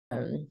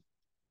Um,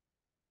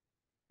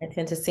 I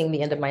tend to sing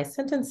the end of my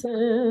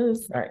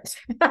sentences. All right.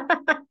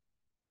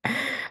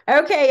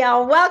 Okay,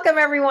 y'all. Welcome,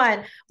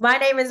 everyone. My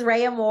name is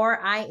Rhea Moore.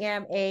 I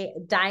am a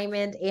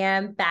Diamond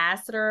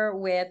Ambassador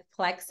with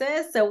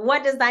Plexus. So,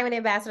 what does Diamond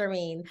Ambassador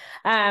mean?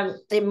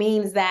 It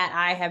means that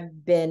I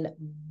have been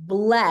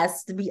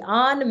blessed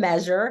beyond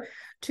measure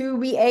to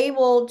be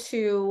able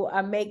to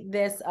make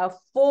this a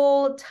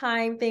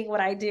full-time thing,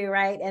 what I do,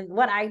 right? And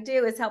what I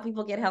do is help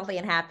people get healthy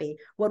and happy.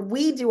 What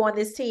we do on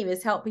this team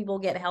is help people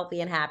get healthy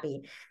and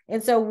happy.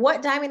 And so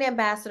what Diamond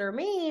Ambassador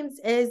means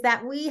is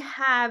that we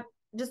have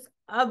just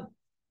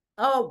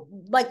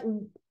like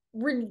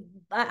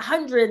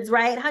hundreds,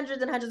 right?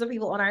 Hundreds and hundreds of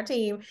people on our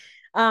team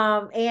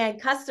and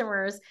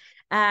customers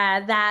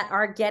that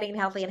are getting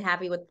healthy and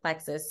happy with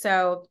Plexus.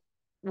 So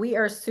we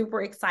are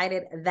super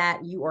excited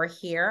that you are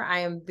here. I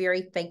am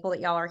very thankful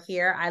that y'all are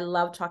here. I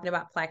love talking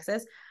about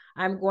Plexus.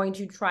 I'm going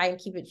to try and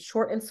keep it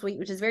short and sweet,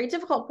 which is very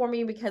difficult for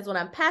me because when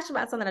I'm passionate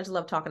about something, I just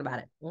love talking about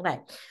it. Okay.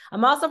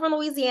 I'm also from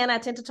Louisiana. I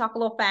tend to talk a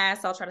little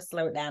fast, so I'll try to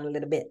slow it down a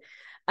little bit.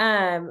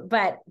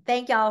 But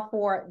thank y'all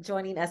for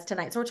joining us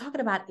tonight. So we're talking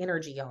about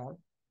energy, y'all.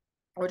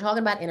 We're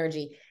talking about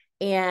energy.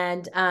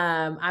 And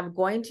I'm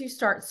going to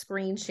start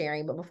screen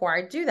sharing. But before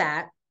I do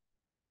that,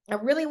 I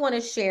really want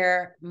to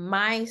share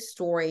my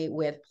story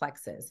with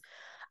Plexus.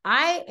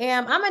 I'm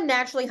a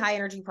naturally high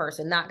energy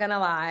person, not gonna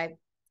lie,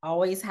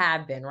 always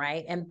have been,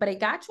 right? But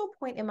it got to a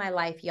point in my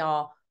life,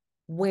 y'all,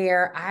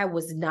 where I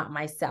was not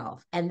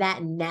myself. And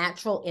that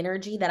natural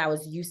energy that I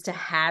was used to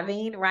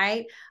having,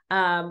 right?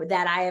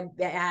 That I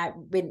have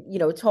been,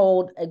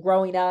 told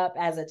growing up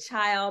as a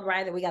child,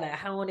 right? That we gotta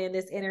hone in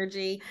this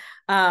energy.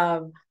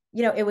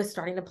 It was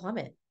starting to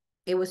plummet.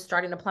 It was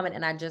starting to plummet,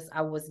 and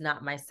I was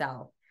not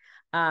myself.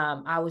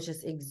 I was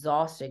just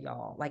exhausted,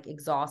 y'all, like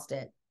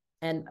exhausted.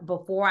 And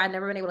before, I'd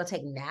never been able to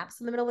take naps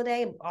in the middle of the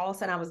day. All of a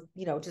sudden I was,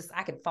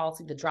 I could fall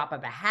asleep at the drop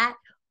of a hat,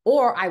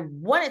 or I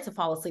wanted to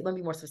fall asleep. Let me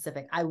be more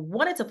specific. I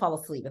wanted to fall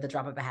asleep at the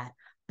drop of a hat,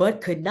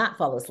 but could not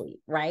fall asleep.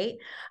 Right.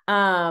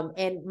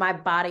 And my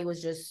body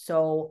was just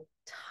so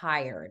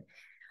tired.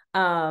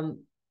 And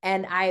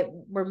I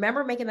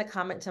remember making the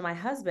comment to my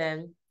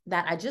husband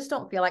that I just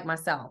don't feel like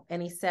myself.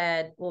 And he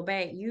said, well,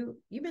 babe,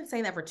 you've been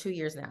saying that for 2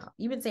 years now.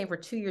 You've been saying for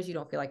 2 years you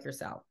don't feel like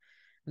yourself.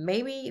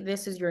 Maybe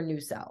this is your new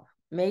self.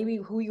 Maybe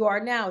who you are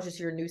now is just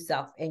your new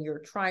self, and you're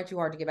trying too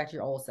hard to get back to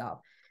your old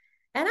self.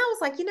 And I was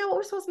like, you know what?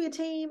 We're supposed to be a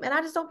team, and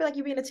I just don't feel like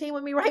you being a team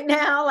with me right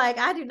now. Like,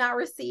 I do not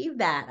receive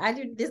that. I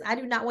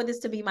do not want this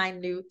to be my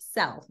new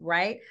self,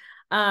 right?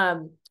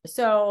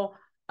 So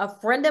a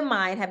friend of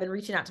mine had been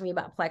reaching out to me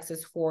about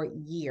Plexus for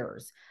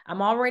years.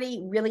 I'm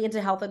already really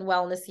into health and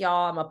wellness,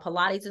 y'all. I'm a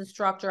Pilates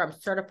instructor. I'm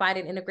certified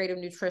in integrative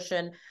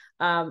nutrition.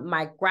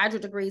 My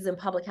graduate degree is in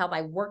public health.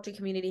 I worked in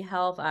community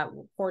health. I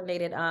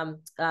coordinated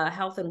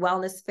health and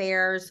wellness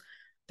fairs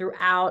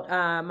throughout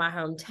my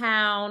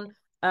hometown.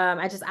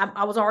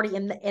 I was already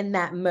in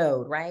that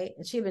mode, right?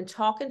 And she had been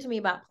talking to me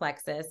about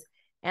Plexus,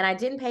 and I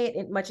didn't pay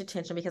it much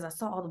attention because I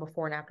saw all the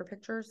before and after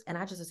pictures, and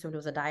I just assumed it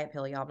was a diet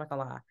pill, y'all. I'm not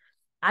gonna lie.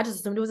 I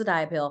just assumed it was a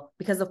diet pill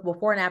because the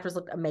before and afters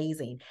looked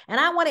amazing. And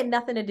I wanted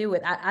nothing to do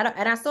with,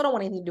 I still don't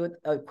want anything to do with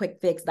a quick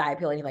fix diet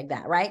pill or anything like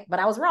that, right? But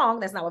I was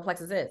wrong. That's not what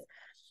Plexus is.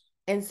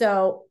 And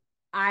so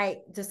I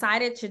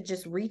decided to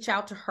just reach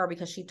out to her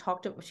because she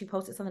posted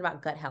something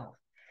about gut health.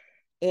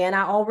 And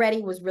I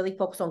already was really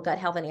focused on gut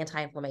health and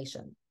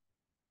anti-inflammation.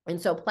 And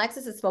so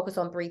Plexus is focused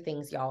on three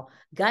things, y'all: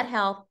 gut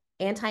health,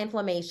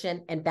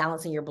 anti-inflammation, and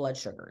balancing your blood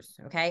sugars.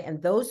 Okay. And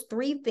those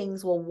three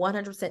things will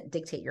 100%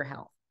 dictate your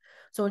health.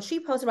 So when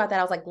she posted about that,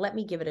 I was like, let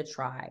me give it a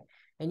try.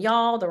 And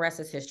y'all, the rest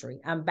is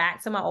history. I'm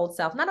back to my old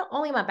self. Not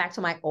only am I back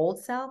to my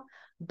old self,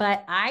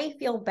 but I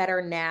feel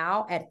better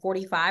now at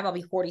 45. I'll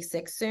be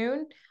 46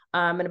 soon.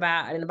 In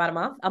about a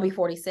month, I'll be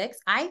 46.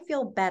 I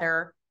feel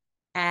better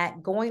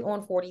at going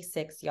on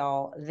 46,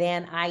 y'all,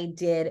 than I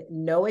did,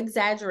 no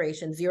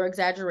exaggeration, zero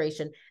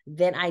exaggeration,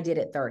 than I did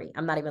at 30.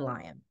 I'm not even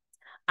lying.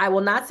 I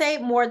will not say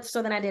more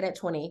so than I did at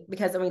 20,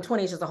 because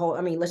 20 is just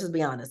let's just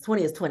be honest.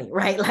 20 is 20,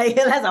 right? Like,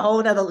 that's a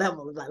whole nother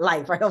level of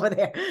life right over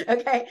there.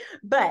 Okay.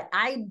 But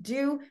I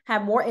do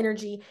have more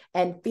energy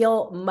and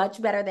feel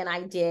much better than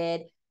I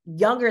did,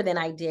 younger than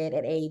I did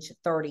at age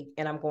 30.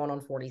 And I'm going on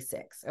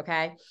 46.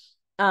 Okay.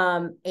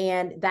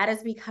 And that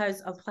is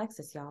because of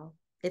Plexus, y'all.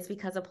 It's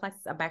because of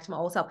Plexus. I'm back to my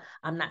old self.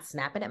 I'm not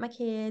snapping at my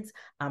kids.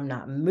 I'm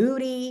not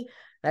moody.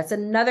 That's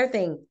another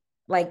thing.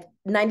 Like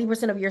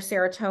 90% of your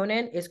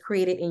serotonin is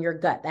created in your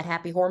gut, that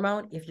happy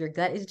hormone. If your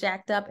gut is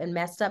jacked up and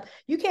messed up,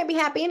 you can't be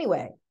happy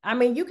anyway.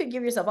 You could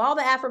give yourself all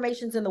the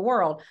affirmations in the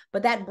world,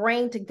 but that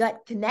brain gut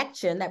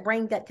connection,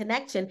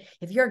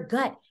 if your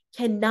gut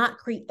cannot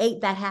create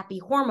that happy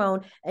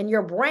hormone and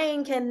your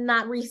brain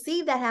cannot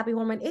receive that happy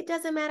hormone, it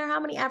doesn't matter how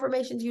many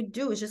affirmations you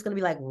do. It's just going to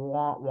be like,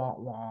 wah, wah,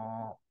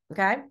 wah.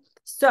 Okay.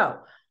 So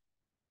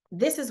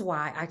this is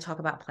why I talk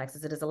about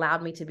Plexus. It has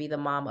allowed me to be the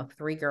mom of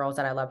three girls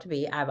that I love to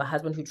be. I have a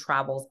husband who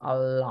travels a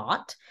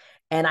lot,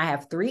 and I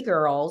have three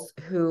girls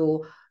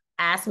who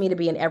ask me to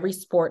be in every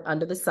sport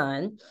under the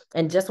sun.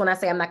 And just when I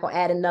say I'm not going to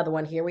add another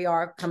one, here we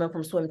are coming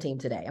from swim team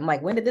today. I'm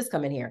like, when did this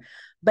come in here?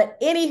 But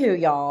anywho,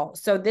 y'all,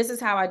 so this is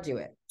how I do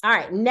it. All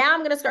right, now I'm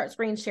going to start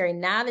screen sharing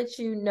now that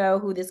you know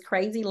who this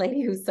crazy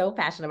lady who's so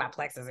passionate about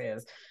plexus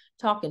is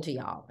talking to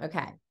y'all.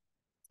 Okay.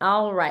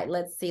 All right,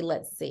 let's see.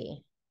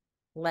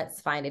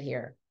 Let's find it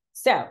here.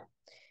 So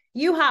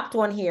you hopped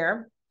on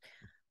here,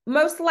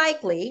 most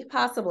likely,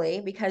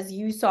 possibly, because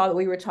you saw that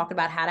we were talking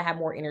about how to have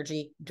more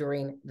energy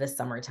during the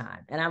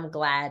summertime. And I'm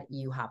glad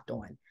you hopped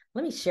on.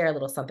 Let me share a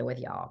little something with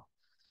y'all.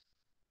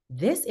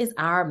 This is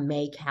our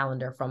May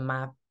calendar from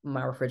my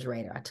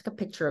refrigerator. I took a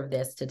picture of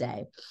this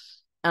today.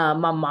 My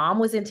mom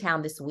was in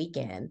town this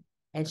weekend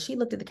and she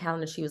looked at the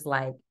calendar. She was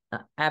like,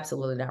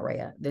 absolutely not,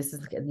 Rhea.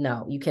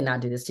 No, you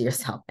cannot do this to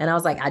yourself. And I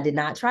was like, I did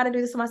not try to do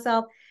this to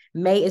myself.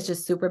 May is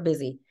just super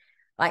busy.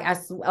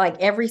 Like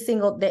every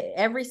single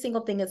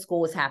thing at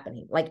school is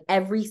happening. Like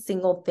every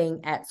single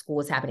thing at school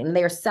is happening. And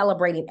they are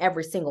celebrating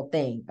every single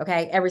thing.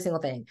 Okay. Every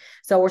single thing.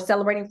 So we're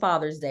celebrating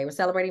Father's Day. We're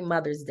celebrating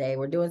Mother's Day.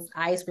 We're doing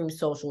ice cream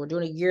social. We're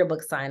doing a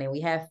yearbook signing.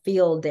 We have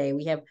field day.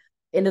 We have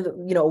end of the,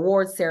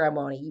 award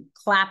ceremony,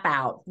 clap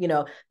out,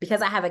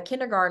 because I have a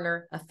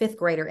kindergartner, a fifth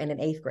grader, and an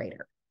eighth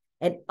grader.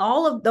 And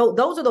all of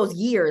those are those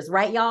years,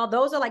 right, y'all?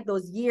 Those are like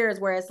those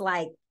years where it's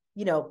like,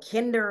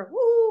 kinder,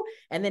 woo,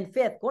 and then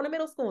fifth, going to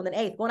middle school, and then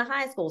eighth, going to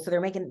high school. So they're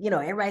making,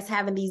 everybody's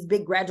having these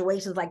big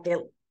graduations like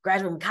they're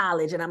graduating from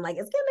college. And I'm like,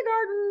 it's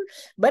kindergarten.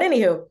 But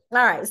anywho,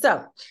 all right.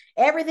 So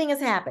everything is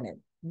happening.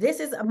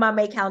 This is my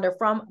May calendar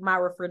from my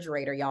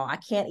refrigerator, y'all. I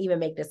can't even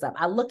make this up.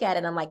 I look at it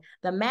and I'm like,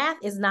 the math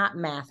is not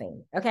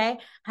mathing, okay?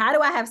 How do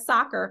I have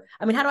soccer?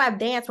 How do I have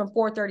dance from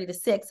 4:30 to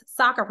 6,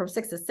 soccer from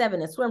 6 to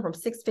 7, and swim from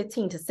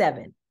 6:15 to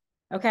 7,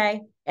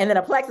 okay? And then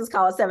a plexus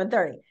call at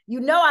 7:30.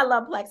 I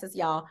love plexus,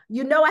 y'all.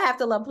 I have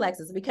to love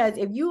plexus because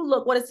if you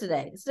look, what is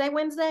today? Is today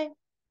Wednesday?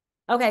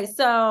 Okay,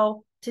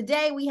 so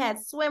today we had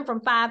swim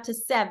from 5 to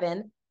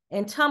 7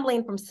 and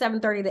tumbling from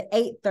 7:30 to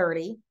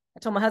 8:30. I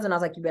told my husband, I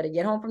was like, you better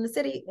get home from the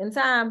city in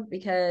time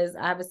because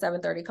I have a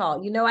 7:30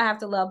 call. I have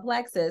to love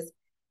plexus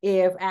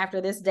if after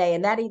this day,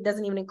 and that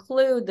doesn't even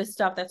include the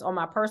stuff that's on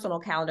my personal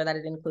calendar that I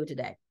didn't include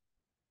today.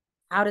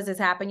 How does this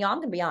happen, y'all? I'm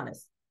going to be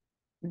honest.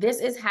 This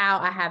is how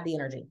I have the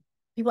energy.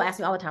 People ask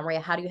me all the time,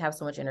 Rhea, how do you have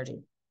so much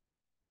energy?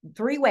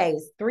 3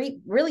 ways,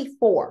 really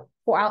 4.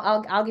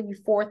 I'll give you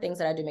 4 things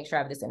that I do make sure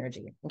I have this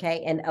energy.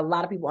 Okay. And a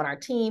lot of people on our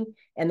team,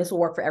 and this will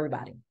work for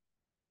everybody.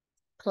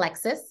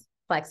 Plexus.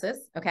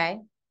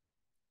 Okay.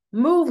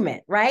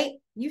 Movement, right?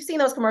 You've seen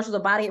those commercials, a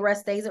body at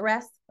rest stays at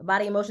rest, a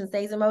body in motion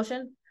stays in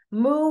motion.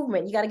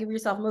 Movement, you got to give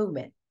yourself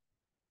movement.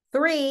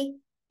 3,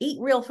 eat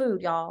real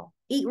food, y'all.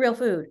 Eat real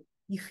food.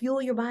 You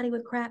fuel your body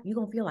with crap, you're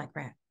going to feel like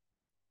crap.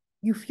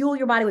 You fuel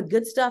your body with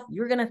good stuff,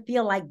 you're going to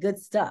feel like good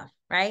stuff,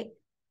 right?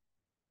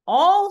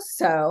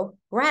 Also,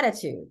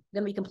 gratitude. I'm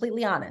going to be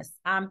completely honest.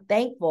 I'm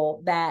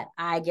thankful that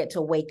I get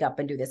to wake up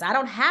and do this. I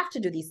don't have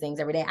to do these things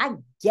every day. I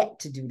get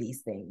to do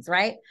these things,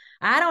 right?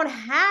 I don't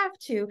have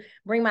to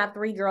bring my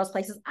 3 girls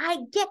places. I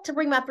get to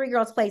bring my 3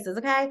 girls places,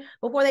 okay?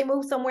 Before they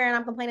move somewhere and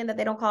I'm complaining that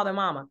they don't call their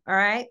mama, all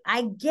right?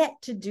 I get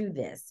to do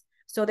this.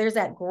 So there's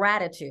that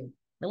gratitude.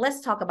 Now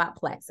let's talk about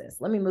plexus.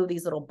 Let me move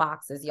these little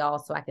boxes, y'all,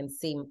 so I can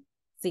see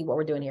what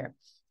we're doing here.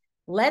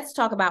 Let's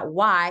talk about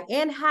why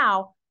and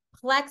how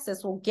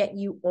plexus will get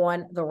you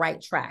on the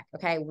right track,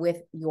 okay, with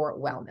your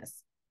wellness.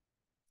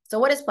 So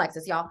what is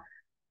plexus, y'all?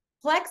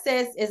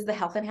 Plexus is the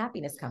health and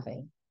happiness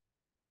company.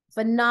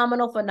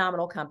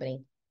 Phenomenal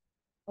company.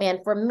 And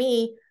for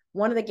me,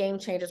 one of the game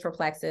changers for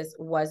plexus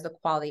was the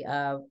quality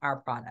of our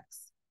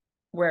products.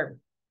 We're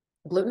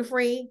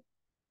gluten-free,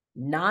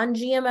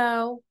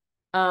 non-GMO,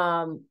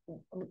 and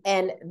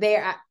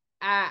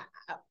I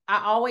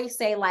always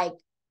say like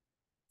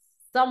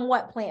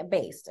somewhat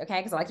plant-based, okay?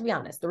 Because I like to be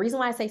honest. The reason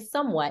why I say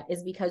somewhat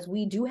is because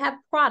we do have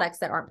products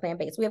that aren't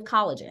plant-based. We have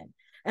collagen,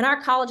 and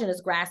our collagen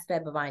is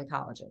grass-fed bovine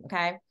collagen,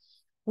 okay?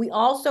 We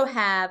also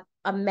have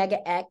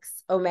Omega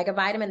X omega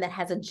vitamin that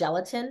has a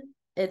gelatin.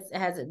 It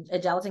has a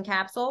gelatin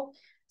capsule.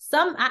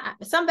 Some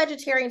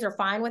vegetarians are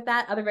fine with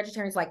that. Other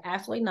vegetarians like,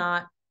 absolutely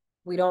not.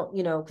 We don't,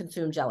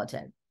 consume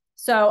gelatin.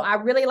 So I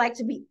really like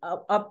to be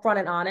upfront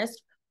and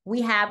honest.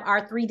 We have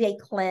our 3-day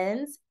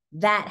cleanse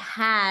that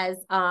has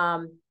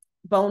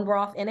bone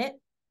broth in it,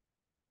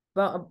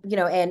 but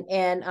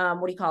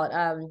and what do you call it?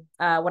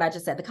 What I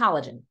just said, the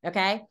collagen,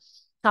 okay?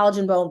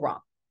 Collagen bone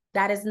broth.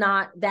 That is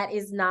not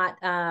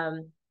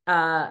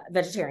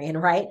vegetarian,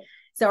 right?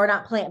 So, or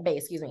not plant-based,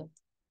 excuse me,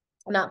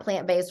 not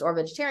plant-based or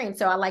vegetarian.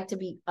 So I like to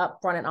be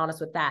upfront and honest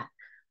with that.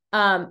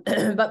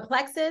 But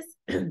plexus,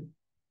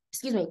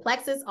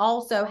 plexus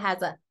also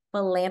has a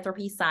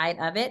philanthropy side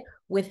of it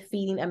with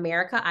Feeding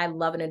America. I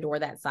love and adore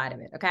that side of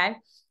it. Okay.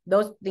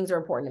 Those things are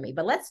important to me,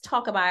 but let's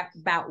talk about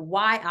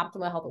why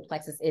optimal health with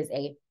plexus is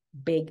a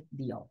big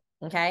deal.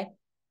 Okay.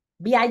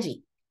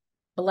 BIG,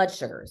 blood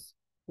sugars.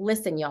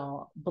 Listen,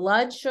 y'all,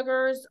 blood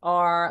sugars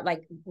are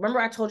like, remember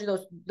I told you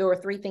there were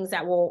 3 things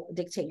that will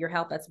dictate your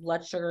health. That's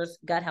blood sugars,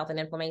 gut health, and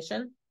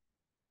inflammation.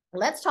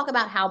 Let's talk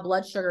about how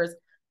blood sugars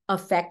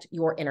affect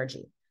your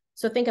energy.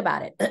 So think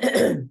about it.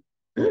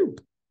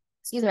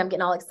 Excuse me, I'm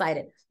getting all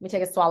excited. Let me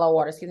take a swallow of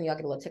water. Excuse me, I'll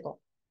get a little tickle.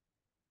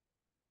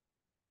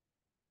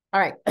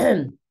 All right.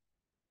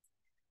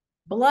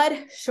 Blood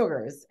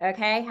sugars,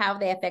 okay, how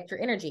they affect your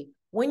energy.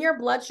 When your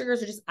blood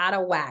sugars are just out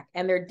of whack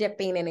and they're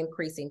dipping and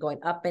increasing, going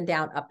up and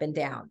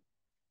down,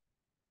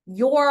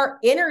 your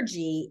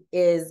energy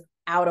is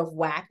out of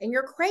whack and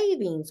your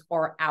cravings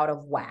are out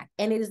of whack.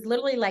 And it is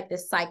literally like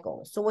this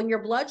cycle. So when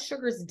your blood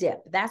sugars dip,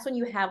 that's when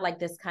you have like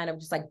this kind of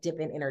just like dip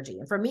in energy.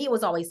 And for me, it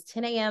was always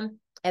 10 a.m.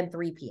 and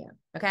 3 p.m.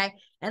 Okay.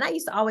 And I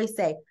used to always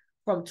say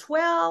from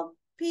 12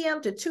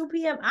 p.m. to 2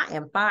 p.m., I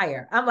am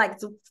fire. I'm like,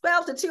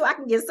 12 to 2, I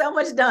can get so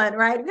much done,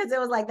 right? Because it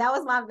was like, that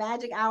was my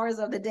magic hours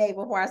of the day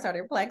before I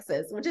started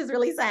Plexus, which is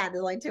really sad.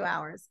 It's like 2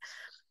 hours.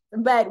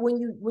 But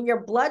when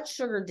your blood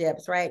sugar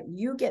dips, right,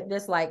 you get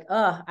this like,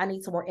 I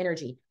need some more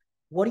energy.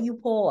 What do you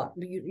pull up?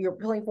 You're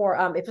pulling for,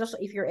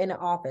 especially if you're in an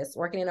office,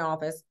 working in an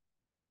office,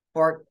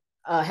 or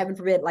heaven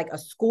forbid, like a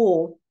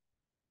school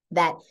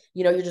that,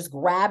 you're just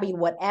grabbing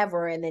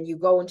whatever, and then you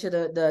go into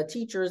the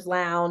teacher's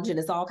lounge and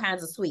it's all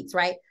kinds of sweets,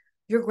 right?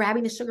 You're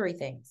grabbing the sugary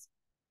things.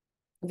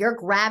 You're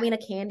grabbing a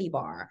candy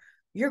bar.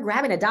 You're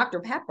grabbing a Dr.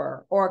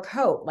 Pepper or a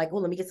Coke, like,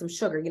 well, let me get some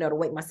sugar, to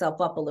wake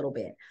myself up a little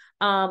bit.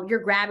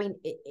 You're grabbing,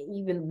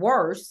 even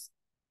worse,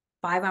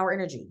 5-hour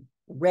energy,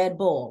 Red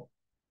Bull,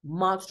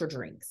 Monster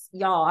drinks.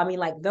 Y'all, I mean,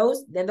 like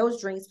those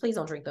drinks, please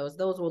don't drink those.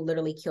 Those will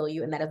literally kill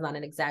you. And that is not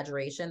an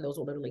exaggeration. Those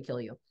will literally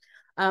kill you.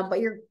 But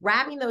you're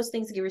grabbing those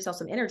things to give yourself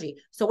some energy.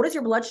 So what does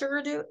your blood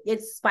sugar do?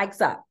 It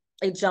spikes up.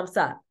 It jumps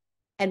up.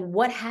 And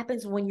what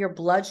happens when your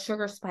blood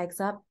sugar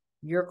spikes up?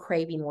 You're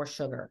craving more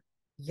sugar.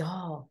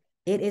 Y'all,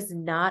 it is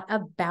not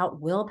about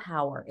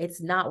willpower.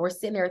 It's not. We're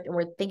sitting there and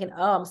we're thinking,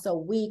 oh, I'm so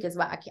weak. It's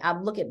about, I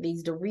look at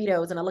these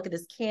Doritos and I look at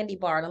this candy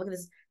bar and I look at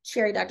this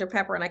cherry Dr.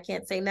 Pepper and I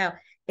can't say no.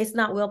 It's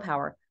not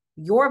willpower.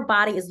 Your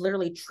body is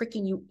literally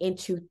tricking you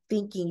into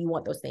thinking you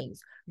want those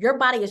things. Your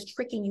body is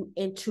tricking you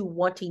into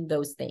wanting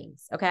those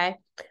things. Okay.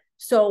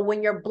 So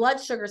when your blood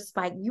sugar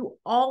spike,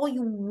 all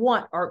you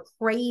want are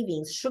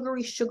cravings,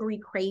 sugary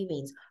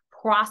cravings,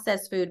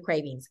 processed food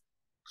cravings,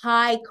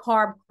 high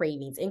carb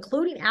cravings,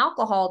 including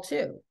alcohol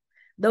too.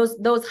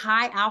 Those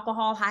high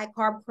alcohol, high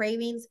carb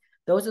cravings,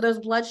 those are those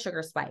blood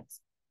sugar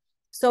spikes.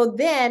 So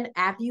then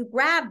after you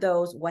grab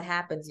those, what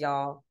happens,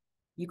 y'all?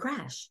 You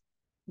crash.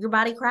 Your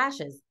body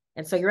crashes.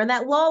 And so you're in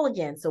that lull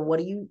again. So what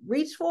do you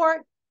reach for?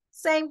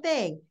 Same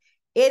thing.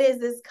 It is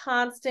this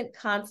constant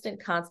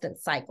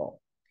cycle.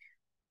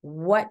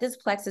 What does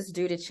Plexus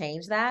do to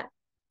change that?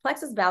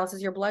 Plexus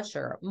balances your blood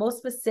sugar. Most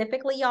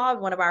specifically, y'all,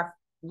 one of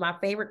my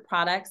favorite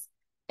products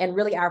and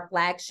really our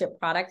flagship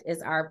product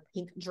is our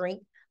pink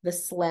drink, the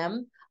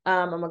Slim.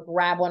 I'm going to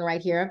grab one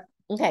right here.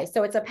 Okay,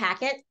 so it's a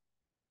packet.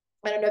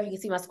 I don't know if you can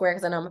see my square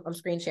because I know I'm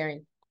screen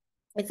sharing.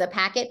 It's a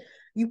packet.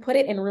 You put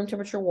it in room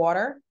temperature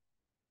water.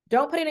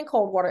 Don't put it in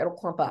cold water. It'll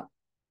clump up.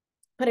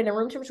 Put it in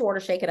room temperature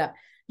water, shake it up.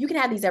 You can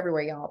have these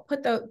everywhere, y'all.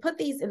 Put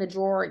these in the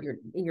drawer,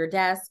 in your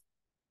desk,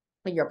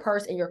 in your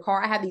purse, in your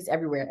car. I have these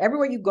everywhere.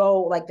 Everywhere you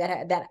go, like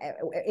that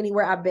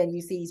anywhere I've been,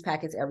 you see these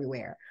packets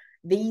everywhere.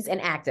 These and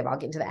Active. I'll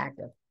get into the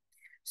Active.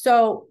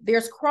 So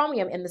there's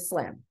chromium in the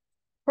Slim.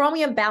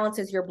 Chromium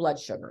balances your blood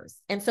sugars.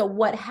 And so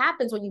what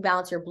happens when you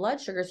balance your blood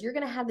sugars, you're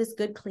going to have this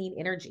good, clean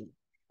energy.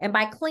 And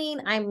by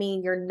clean, I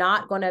mean, you're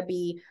not going to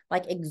be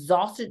like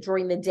exhausted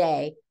during the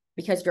day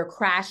because you're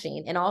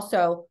crashing. And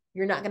also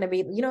you're not going to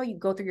be, you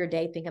go through your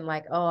day thinking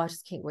like, oh, I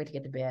just can't wait to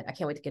get to bed. I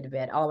can't wait to get to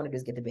bed. All I want to do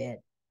is get to bed.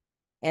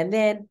 And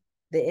then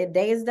the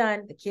day is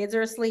done. The kids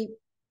are asleep.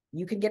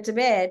 You can get to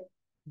bed,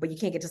 but you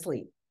can't get to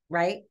sleep.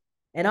 Right.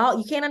 And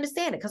you can't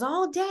understand it because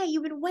all day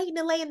you've been waiting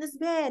to lay in this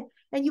bed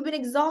and you've been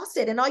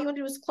exhausted and all you want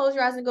to do is close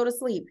your eyes and go to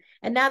sleep.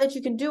 And now that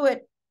you can do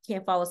it, you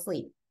can't fall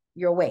asleep.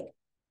 You're awake.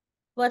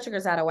 Blood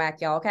sugar's out of whack,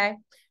 y'all. Okay.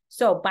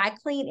 So by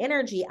clean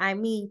energy, I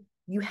mean,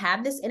 you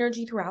have this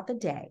energy throughout the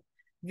day.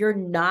 You're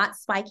not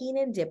spiking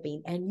and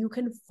dipping and you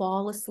can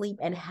fall asleep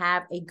and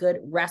have a good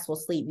restful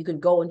sleep. You can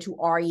go into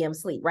REM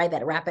sleep, right?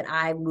 That rapid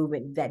eye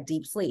movement, that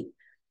deep sleep.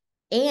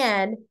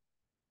 And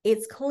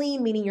it's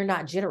clean, meaning you're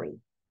not jittery.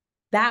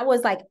 That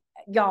was like,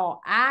 y'all,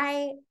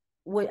 I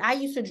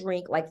used to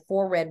drink like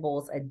 4 Red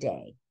Bulls a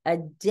day,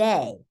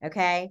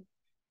 okay?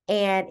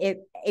 And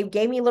it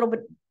gave me a little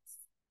bit,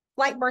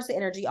 slight burst of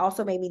energy,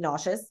 also made me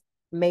nauseous,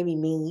 made me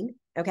mean,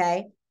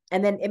 okay?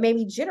 And then it made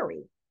me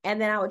jittery. And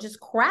then I would just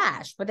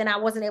crash, but then I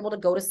wasn't able to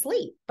go to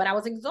sleep, but I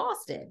was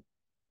exhausted.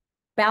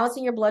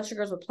 Balancing your blood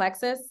sugars with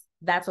Plexus,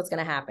 that's what's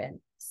going to happen.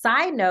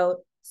 Side note,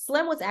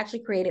 Slim was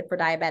actually created for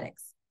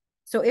diabetics.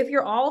 So if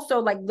you're also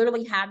like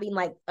literally having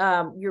like,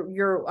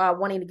 you're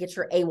wanting to get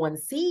your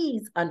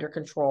A1Cs under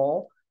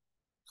control,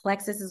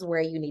 Plexus is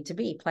where you need to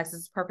be. Plexus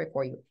is perfect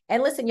for you.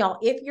 And listen, y'all,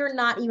 if you're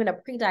not even a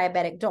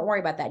pre-diabetic, don't worry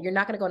about that. You're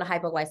not going to go into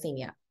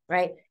hypoglycemia,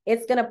 right?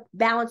 It's going to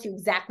balance you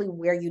exactly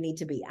where you need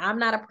to be. I'm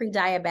not a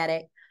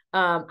pre-diabetic.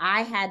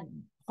 I had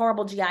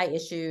horrible GI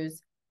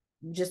issues,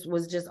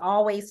 was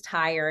always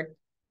tired.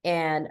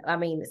 And I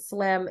mean,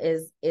 Slim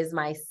is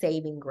my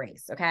saving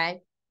grace.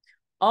 Okay.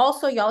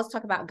 Also, y'all, let's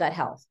talk about gut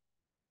health.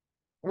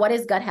 What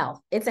is gut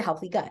health? It's a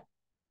healthy gut.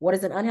 What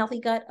is an unhealthy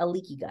gut? A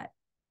leaky gut.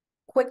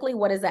 Quickly,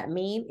 what does that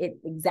mean?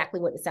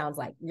 Exactly what it sounds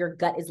like. Your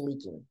gut is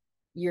leaking.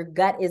 Your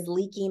gut is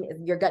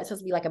leaking. Your gut is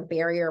supposed to be like a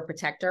barrier or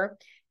protector.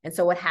 And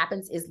so what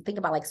happens is, think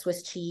about like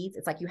Swiss cheese.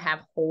 It's like you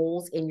have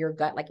holes in your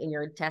gut, like in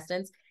your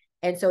intestines.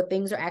 And so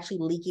things are actually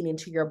leaking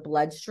into your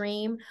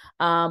bloodstream,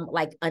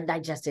 like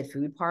undigested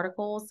food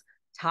particles,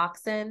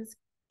 toxins,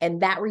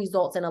 and that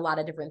results in a lot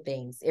of different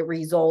things. It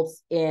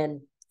results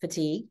in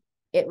fatigue.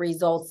 It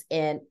results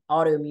in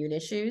autoimmune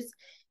issues.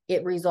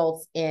 It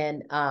results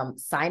in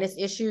sinus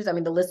issues. I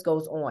mean, the list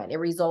goes on. It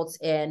results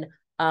in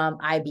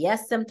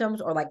IBS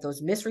symptoms, or like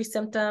those mystery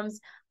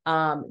symptoms,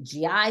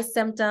 GI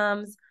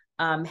symptoms,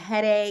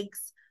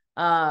 headaches,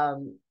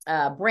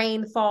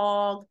 brain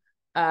fog,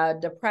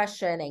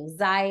 depression,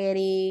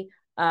 anxiety,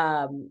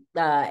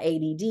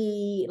 ADD,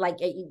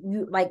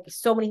 like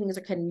so many things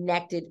are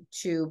connected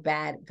to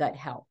bad gut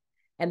health.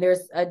 And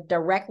there's a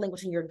direct link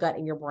between your gut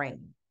and your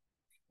brain.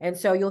 And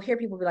so you'll hear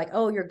people be like,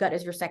 oh, your gut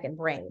is your second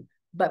brain.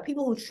 But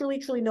people who truly,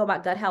 truly know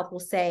about gut health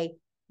will say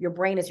your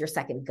brain is your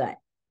second gut,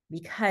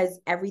 because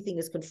everything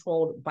is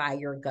controlled by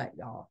your gut,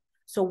 y'all.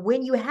 So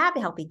when you have a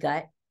healthy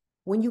gut,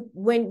 when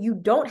you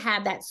don't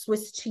have that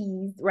Swiss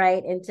cheese,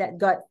 right, and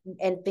gut,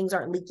 and things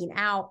aren't leaking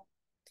out,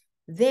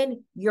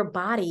 then your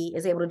body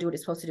is able to do what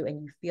it's supposed to do,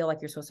 and you feel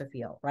like you're supposed to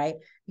feel, right?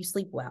 You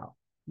sleep well,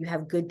 you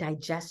have good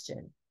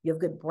digestion, you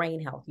have good brain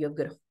health, you have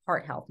good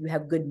heart health, you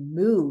have good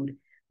mood,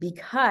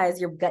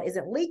 because your gut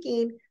isn't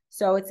leaking.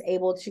 So it's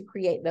able to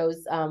create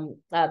those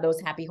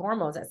happy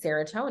hormones, that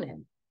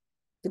serotonin.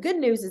 The good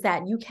news is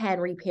that you can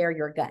repair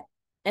your gut.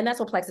 And that's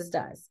what Plexus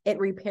does. It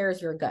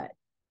repairs your gut.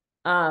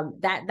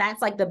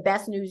 That's like the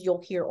best news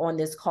you'll hear on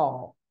this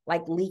call.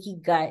 Like, leaky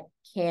gut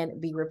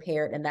can be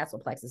repaired, and that's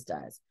what Plexus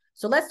does.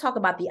 So let's talk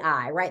about the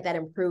I, right? That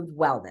improved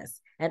wellness,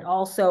 and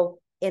also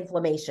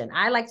inflammation.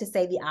 I like to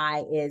say the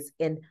I is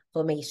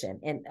inflammation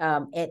and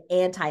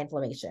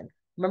anti-inflammation.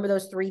 Remember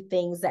those three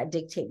things that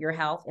dictate your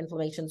health?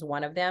 Inflammation is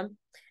one of them.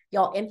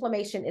 Y'all,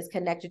 inflammation is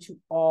connected to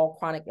all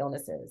chronic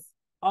illnesses.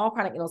 All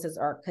chronic illnesses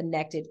are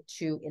connected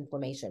to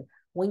inflammation.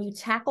 When you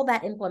tackle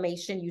that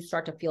inflammation, you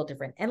start to feel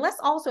different. And let's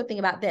also think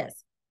about this.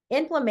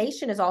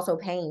 Inflammation is also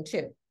pain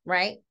too,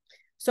 right?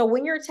 So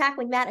when you're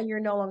tackling that and you're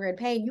no longer in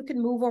pain, you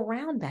can move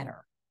around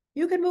better.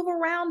 You can move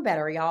around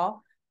better,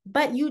 y'all.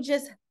 But you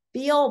just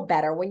feel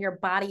better when your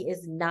body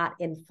is not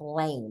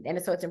inflamed.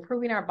 And so it's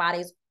improving our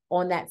bodies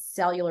on that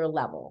cellular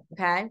level,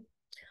 okay?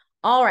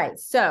 All right,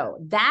 so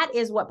that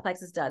is what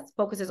Plexus does,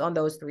 focuses on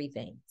those three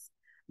things: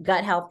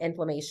 gut health,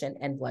 inflammation,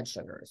 and blood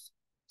sugars.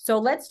 So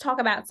let's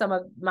talk about some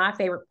of my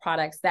favorite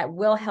products that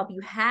will help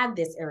you have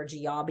this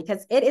energy, y'all,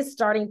 because it is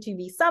starting to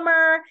be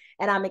summer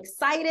and I'm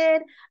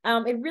excited.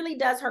 It really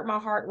does hurt my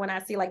heart when I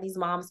see like these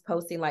moms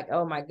posting like,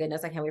 oh my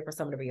goodness, I can't wait for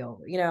summer to be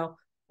over, you know,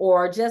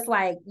 or just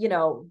like, you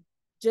know,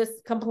 just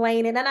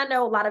complaining. And I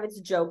know a lot of it's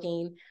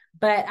joking,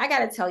 but I got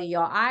to tell you,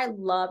 y'all, I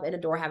love and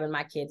adore having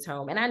my kids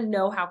home. And I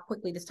know how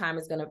quickly this time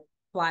is going to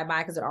fly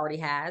by, because it already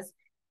has.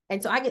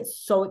 And so I get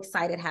so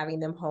excited having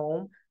them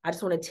home. I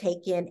just want to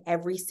take in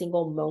every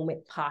single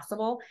moment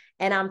possible.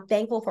 And I'm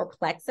thankful for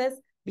Plexus,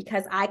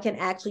 because I can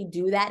actually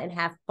do that and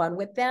have fun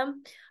with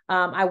them.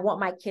 I want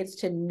my kids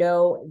to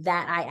know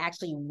that I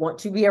actually want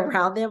to be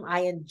around them.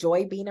 I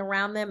enjoy being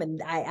around them,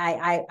 and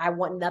I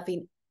want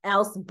nothing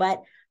else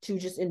but to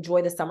just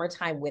enjoy the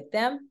summertime with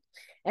them.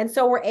 And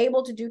so we're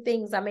able to do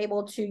things. I'm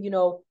able to, you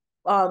know,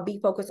 be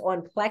focused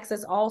on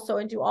Plexus also,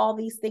 and do all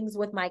these things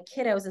with my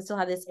kiddos and still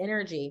have this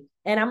energy.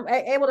 And I'm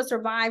able to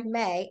survive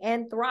May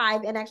and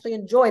thrive and actually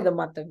enjoy the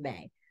month of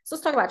May. So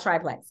let's talk about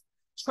Triplex.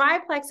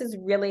 Triplex is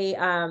really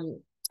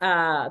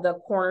the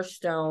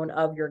cornerstone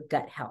of your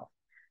gut health.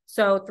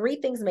 So three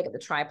things make up the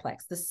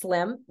Triplex: the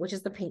Slim, which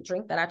is the pink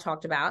drink that I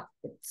talked about.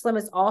 Slim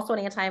is also an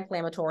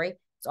anti-inflammatory.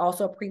 It's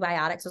also a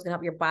prebiotic, so it's gonna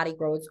help your body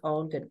grow its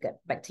own good gut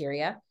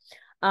bacteria.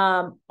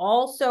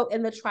 Also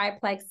in the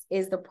Triplex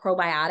is the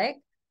probiotic,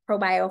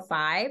 Probio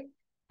 5.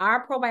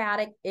 Our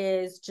probiotic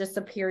is just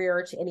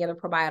superior to any other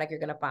probiotic you're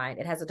going to find.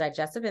 It has a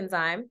digestive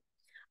enzyme.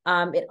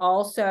 It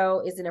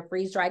also is in a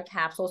freeze-dried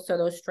capsule, so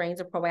those strains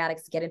of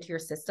probiotics get into your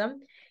system.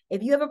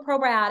 If you have a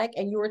probiotic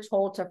and you were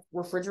told to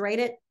refrigerate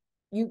it,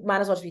 you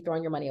might as well just be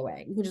throwing your money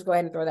away. You can just go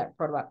ahead and throw that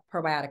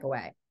probiotic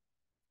away.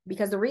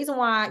 Because the reason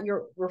why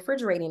you're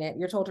refrigerating it,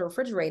 you're told to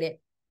refrigerate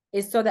it,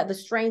 is so that the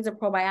strains of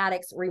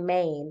probiotics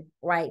remain,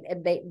 right?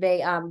 And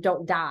they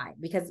don't die,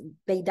 because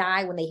they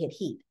die when they hit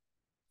heat.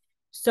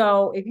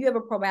 So if you have a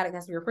probiotic that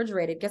has to be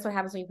refrigerated, guess what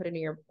happens when you put it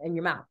in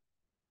your mouth,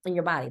 in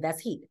your body? That's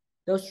heat.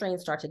 Those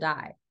strains start to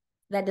die.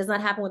 That does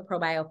not happen with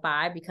Probio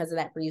 5 because of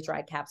that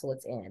freeze-dried capsule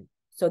it's in.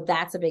 So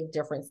that's a big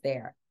difference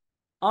there.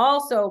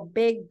 Also,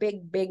 big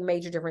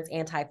major difference,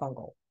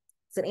 antifungal.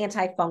 It's an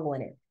antifungal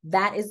in it.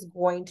 That is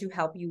going to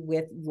help you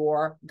with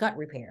your gut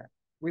repair,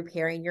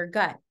 repairing your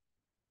gut.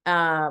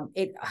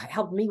 It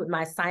helped me with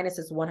my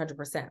sinuses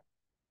 100%.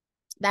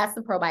 That's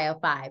the Probio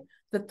 5.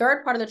 The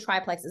third part of the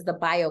Triplex is the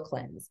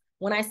BioCleanse.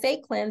 When I say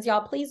cleanse,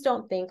 y'all, please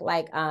don't think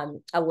like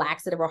a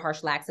laxative or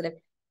harsh laxative.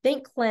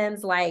 Think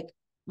cleanse like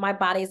my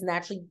body is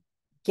naturally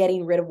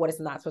getting rid of what it's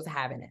not supposed to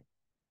have in it.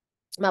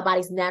 My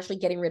body's naturally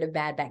getting rid of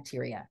bad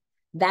bacteria.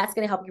 That's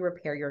going to help you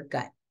repair your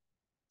gut.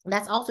 And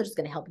that's also just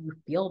going to help you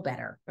feel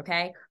better,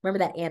 okay?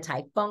 Remember that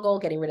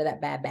antifungal, getting rid of that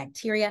bad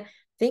bacteria.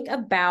 Think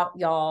about,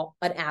 y'all,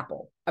 an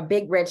apple, a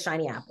big red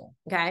shiny apple,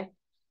 okay?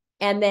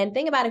 And then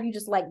think about if you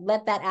just like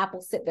let that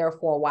apple sit there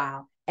for a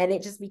while and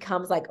it just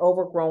becomes like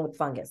overgrown with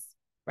fungus,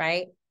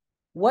 right?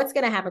 What's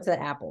going to happen to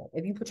that apple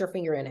if you put your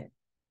finger in it?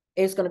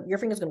 Your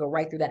finger's going to go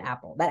right through that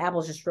apple. That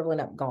apple is just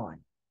shriveling up, gone.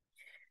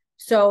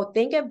 So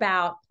think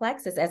about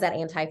Plexus as that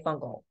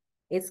antifungal.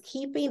 It's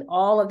keeping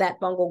all of that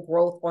fungal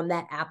growth on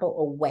that apple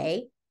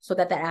away so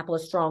that that apple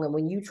is strong. And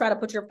when you try to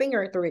put your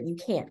finger through it, you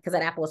can't because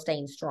that apple is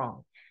staying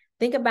strong.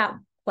 Think about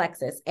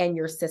Plexus and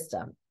your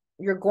system.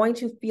 You're going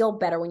to feel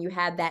better when you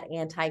have that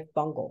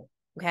antifungal,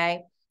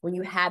 okay? When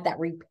you have that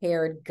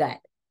repaired gut.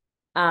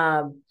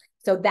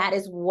 So that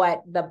is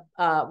what the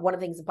one of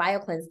the things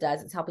BioCleanse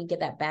does. It's helping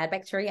get that bad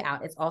bacteria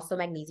out. It's also a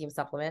magnesium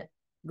supplement.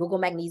 Google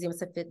magnesium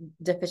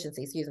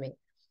deficiency, excuse me.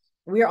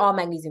 We're all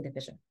magnesium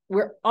deficient.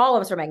 All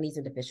of us are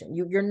magnesium deficient.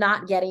 You're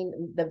not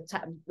getting the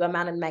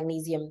amount of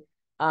magnesium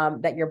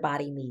that your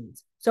body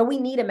needs. So we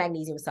need a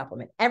magnesium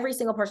supplement. Every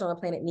single person on the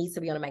planet needs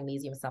to be on a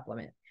magnesium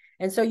supplement.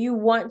 And so you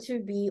want to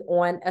be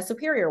on a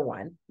superior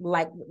one,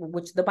 like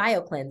which the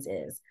BioCleanse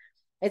is.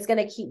 It's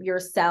going to keep your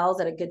cells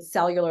at a good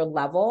cellular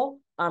level,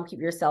 keep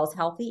your cells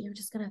healthy. You're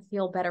just going to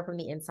feel better from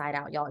the inside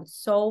out, y'all. It's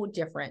so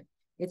different.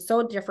 It's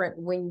so different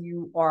when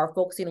you are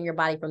focusing on your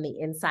body from the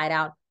inside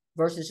out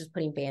versus just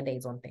putting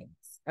Band-Aids on things,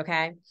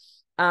 okay?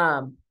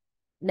 Now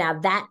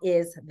that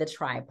is the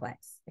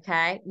triplex,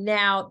 okay?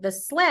 Now the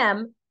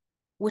Slim,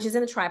 which is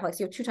in the triplex,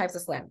 you have two types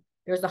of Slim.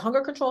 There's the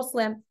Hunger Control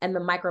Slim and the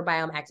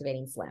Microbiome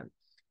Activating Slim.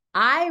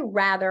 I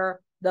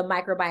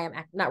like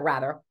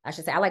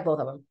both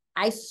of them.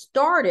 I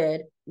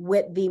started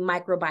with the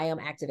Microbiome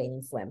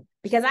Activating Slim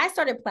because I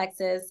started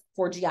Plexus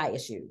for GI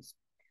issues.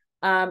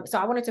 So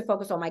I wanted to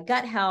focus on my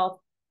gut health.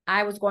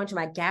 I was going to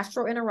my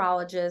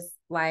gastroenterologist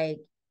like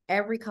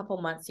every couple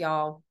months,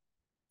 y'all,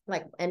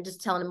 like, and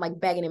just telling him, like,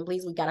 begging him,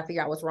 please, we got to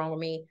figure out what's wrong with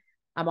me.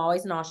 I'm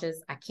always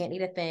nauseous. I can't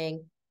eat a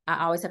thing.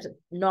 I always have to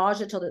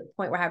nausea till the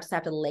point where I just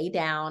have to lay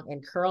down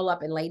and curl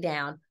up and lay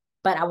down,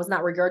 but I was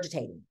not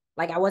regurgitating.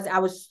 Like I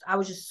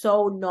was just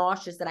so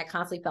nauseous that I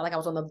constantly felt like I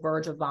was on the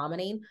verge of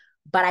vomiting,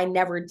 but I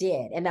never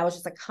did. And that was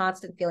just a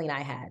constant feeling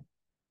I had,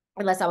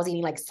 unless I was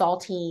eating like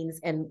saltines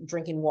and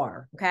drinking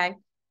water. Okay.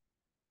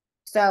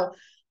 So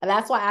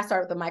that's why I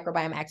started with the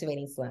Microbiome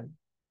Activating Slim.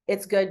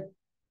 It's good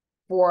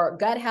for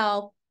gut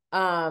health,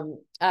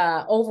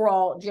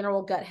 overall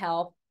general gut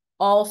health,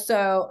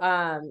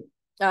 also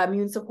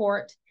immune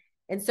support.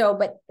 And so,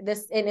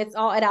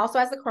 it also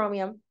has the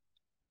chromium.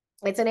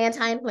 It's an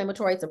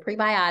anti-inflammatory, it's a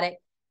prebiotic.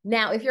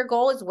 Now, if your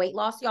goal is weight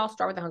loss, y'all,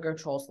 start with the Hunger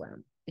Control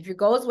Slim. If your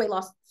goal is weight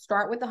loss,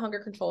 start with the Hunger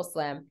Control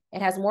Slim.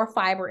 It has more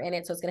fiber in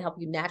it, so it's going to help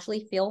you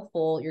naturally feel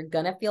full. You're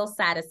going to feel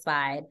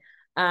satisfied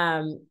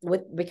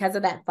because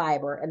of that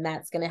fiber, and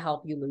that's going to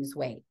help you lose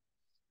weight.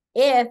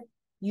 If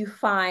you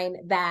find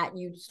that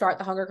you start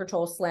the Hunger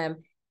Control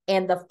Slim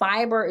and the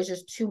fiber is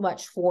just too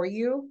much for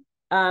you,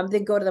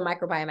 then go to the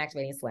Microbiome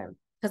Activating Slim.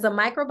 Because the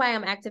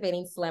Microbiome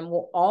Activating Slim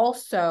will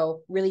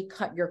also really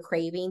cut your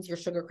cravings, your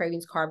sugar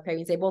cravings, carb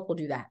cravings. They both will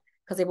do that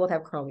because they both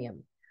have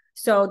chromium.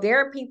 So there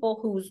are people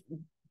whose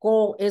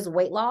goal is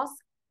weight loss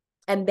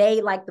and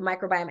they like the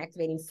Microbiome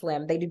Activating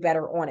Slim. They do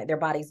better on it. Their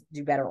bodies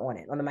do better on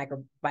it, on the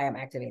Microbiome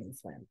Activating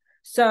Slim.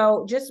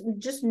 So just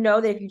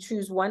know that if you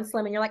choose one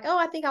Slim and you're like, oh,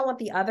 I think I want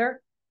the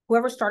other,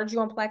 whoever started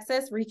you on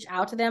Plexus, reach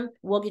out to them.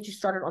 We'll get you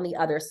started on the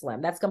other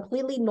Slim. That's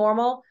completely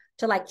normal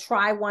to like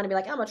try one and be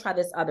like, I'm going to try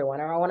this other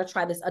one, or I want to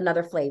try this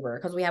another flavor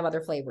because we have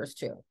other flavors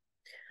too.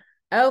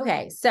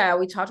 Okay, so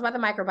we talked about the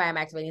Microbiome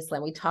Activating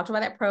Slim. We talked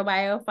about that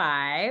ProBio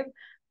 5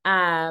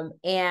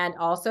 and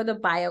also the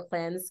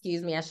BioCleanse.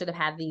 Excuse me, I should have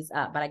had these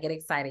up, but I get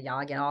excited, y'all.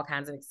 I get all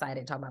kinds of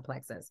excited talking about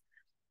Plexus.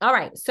 All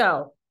right,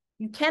 so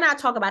you cannot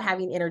talk about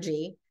having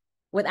energy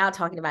without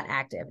talking about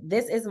active.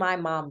 This is my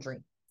mom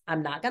drink.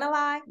 I'm not going to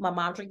lie. My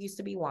mom drink used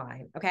to be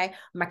wine. Okay.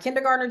 My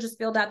kindergartner just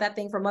filled out that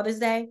thing for Mother's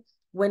Day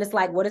when it's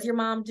like, what does your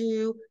mom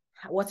do?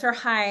 What's her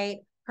height?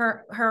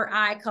 Her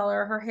eye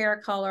color, her hair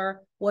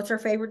color. What's her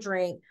favorite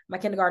drink? My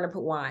kindergartner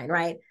put wine,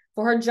 right?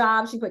 For her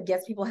job, she put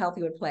gets people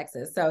healthy with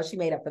Plexus. So she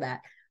made up for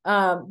that.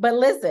 But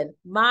listen,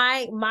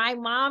 my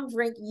mom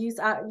drink used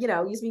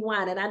to be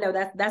wine. And I know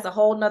that's a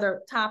whole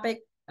nother topic,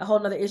 a whole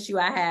nother issue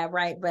I have,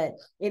 right? But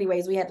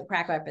anyways, we had to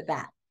crack up at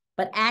that.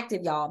 But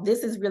active, y'all,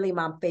 this is really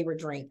my favorite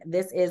drink.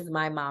 This is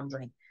my mom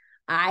drink.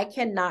 I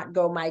cannot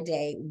go my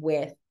day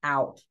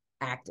without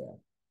active.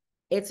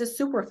 It's a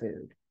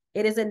superfood.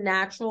 It is a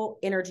natural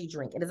energy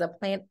drink. It is a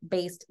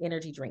plant-based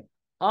energy drink.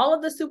 All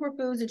of the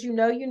superfoods that you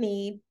know you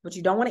need, but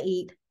you don't want to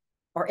eat,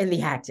 are in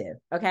the active,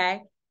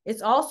 okay?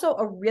 It's also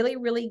a really,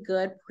 really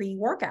good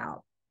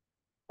pre-workout.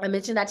 I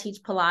mentioned I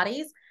teach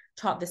Pilates,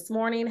 taught this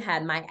morning,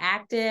 had my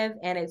active,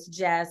 and it's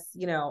just,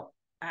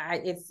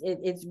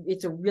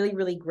 it's a really,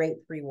 really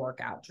great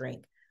pre-workout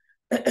drink.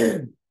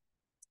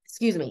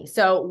 Excuse me.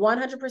 So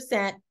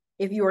 100%,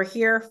 if you are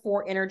here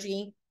for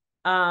energy,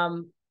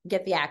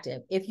 get the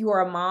active. If you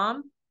are a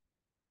mom,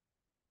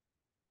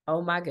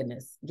 oh my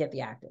goodness, get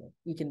the active.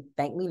 You can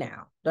thank me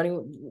now.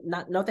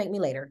 No thank me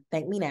later.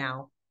 Thank me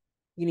now.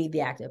 You need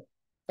the active.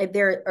 If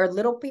there are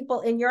little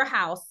people in your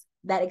house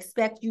that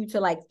expect you to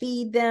like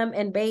feed them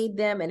and bathe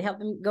them and help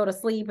them go to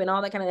sleep and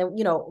all that kind of,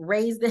 you know,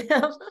 raise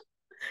them,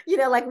 you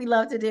know, like we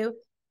love to do,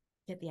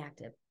 get the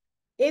active.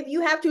 If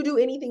you have to do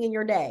anything in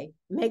your day,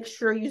 make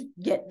sure you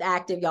get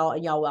active, y'all,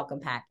 in y'all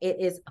welcome pack. It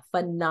is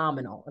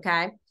phenomenal.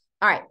 Okay.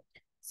 All right.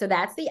 So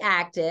that's the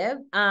active.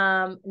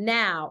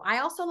 Now I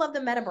also love the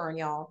MetaBurn,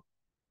 y'all.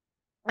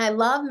 I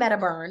love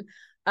MetaBurn.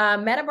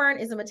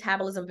 MetaBurn is a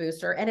metabolism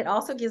booster, and it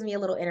also gives me a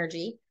little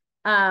energy.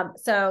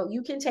 So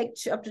you can take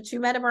up to 2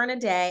 MetaBurn a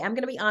day. I'm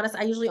going to be honest,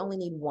 I usually only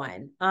need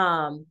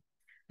 1.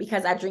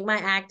 Because I drink my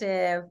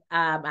active,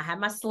 I have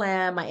my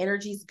slim, my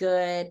energy's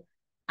good.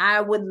 I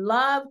would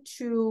love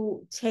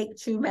to take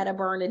 2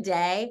 MetaBurn a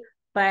day,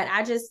 but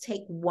I just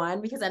take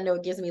 1 because I know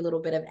it gives me a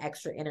little bit of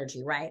extra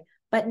energy, right?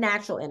 But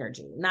natural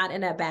energy, not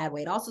in a bad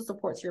way. It also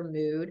supports your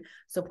mood,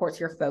 supports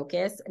your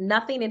focus.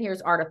 Nothing in here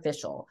is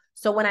artificial.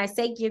 So when I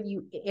say give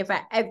you, if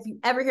you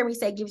ever hear me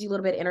say gives you a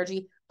little bit of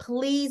energy,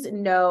 please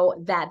know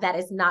that that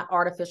is not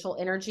artificial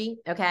energy.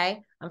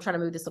 Okay. I'm trying to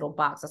move this little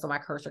box. That's why my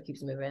cursor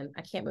keeps moving.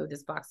 I can't move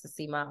this box to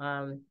see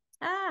my,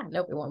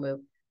 nope, it won't move.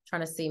 I'm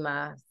trying to see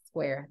my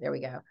square. There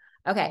we go.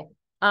 Okay.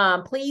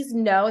 Please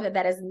know that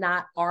that is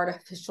not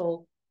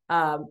artificial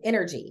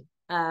energy.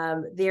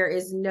 There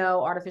is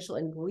no artificial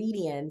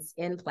ingredients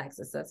in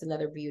Plexus. That's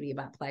another beauty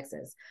about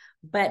Plexus.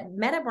 But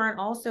MetaBurn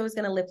also is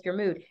going to lift your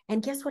mood.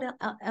 And guess what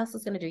else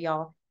it's going to do,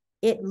 y'all?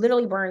 It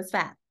literally burns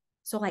fat.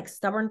 So like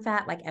stubborn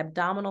fat, like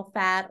abdominal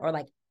fat, or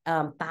like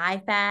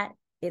thigh fat,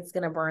 it's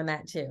going to burn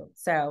that too.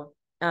 So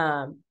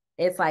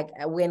it's like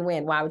a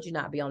win-win. Why would you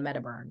not be on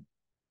MetaBurn?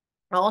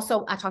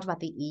 Also, I talked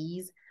about the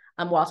ease.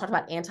 I talked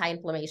about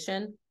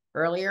anti-inflammation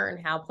earlier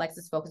and how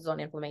Plexus focuses on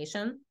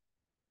inflammation.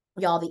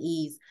 Y'all, the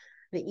ease.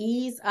 The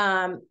ease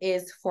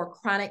is for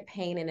chronic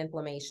pain and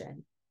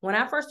inflammation. When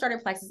I first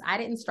started Plexus, I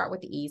didn't start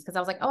with the ease because I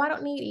was like, oh, I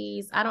don't need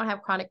ease. I don't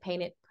have chronic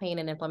pain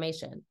and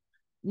inflammation.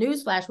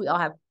 Newsflash, we all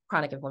have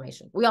chronic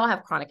inflammation. We all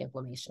have chronic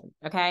inflammation.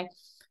 Okay.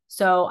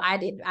 So I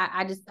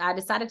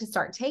decided to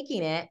start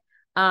taking it.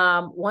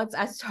 Once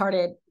I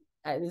started,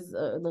 this is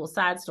a little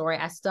side story.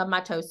 I stubbed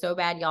my toe so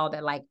bad, y'all,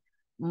 that like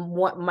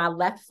my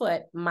left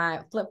foot,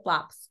 my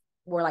flip-flops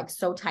were like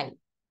so tight.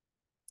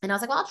 And I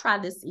was like, well, I'll try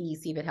this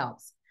ease, see if it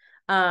helps.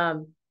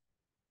 And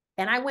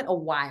I went a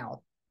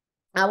while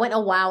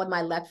with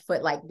my left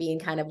foot, like being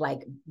kind of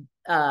like,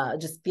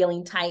 just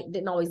feeling tight.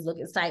 Didn't always look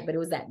as tight, but it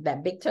was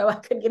that big toe I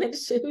couldn't get into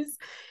shoes.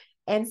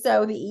 And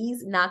so the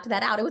ease knocked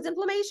that out. It was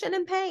inflammation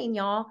and pain,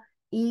 y'all.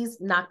 Ease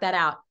knocked that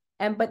out.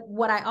 But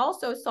what I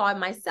also saw in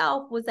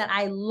myself was that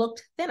I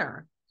looked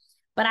thinner,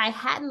 but I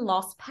hadn't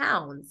lost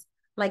pounds.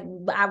 Like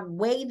I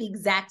weighed the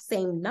exact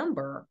same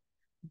number,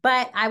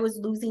 but I was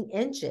losing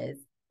inches.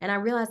 And I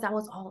realized that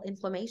was all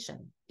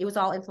inflammation. It was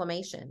all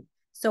inflammation.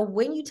 So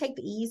when you take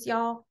the ease,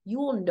 y'all, you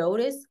will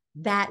notice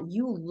that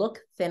you look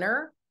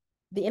thinner.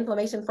 The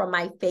inflammation from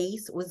my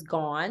face was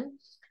gone.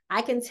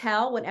 I can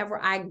tell whenever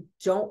I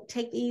don't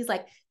take the ease,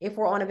 like if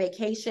we're on a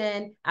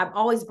vacation, I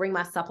always bring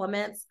my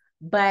supplements.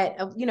 But,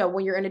 you know,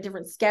 when you're in a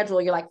different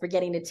schedule, you're like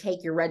forgetting to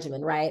take your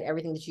regimen, right?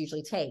 Everything that you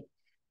usually take.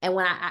 And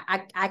when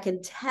I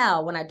can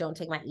tell when I don't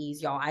take my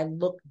ease, y'all, I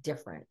look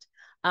different.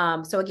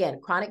 So again,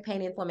 chronic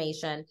pain,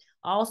 inflammation.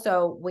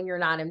 Also, when you're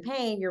not in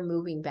pain, you're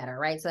moving better,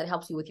 right? So it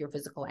helps you with your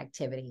physical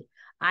activity.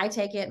 I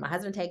take it. My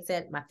husband takes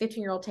it. My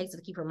 15-year-old takes it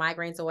to keep her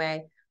migraines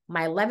away.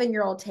 My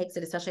 11-year-old takes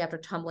it, especially after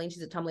tumbling.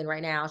 She's at tumbling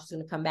right now. She's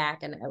going to come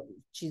back and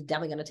she's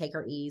definitely going to take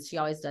her ease. She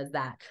always does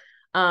that.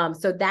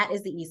 So that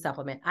is the ease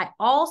supplement. I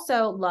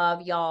also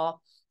love, y'all,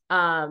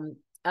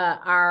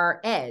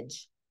 our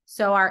Edge.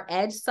 So our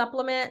Edge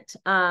supplement,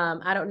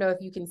 I don't know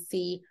if you can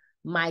see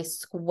my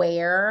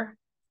square,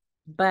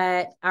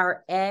 but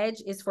our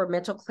Edge is for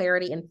mental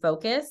clarity and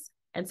focus.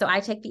 And so I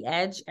take the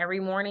Edge every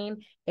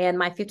morning, and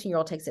my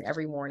 15-year-old takes it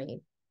every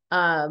morning.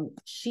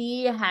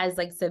 She has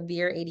like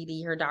severe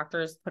ADD. Her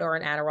doctors put her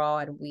on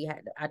Adderall,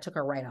 and I took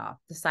her right off.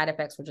 The side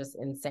effects were just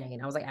insane.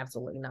 I was like,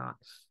 absolutely not.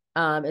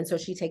 And so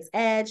she takes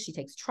Edge, she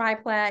takes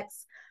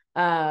Triplex,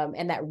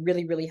 and that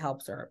really, really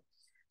helps her.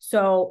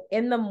 So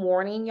in the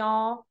morning,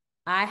 y'all,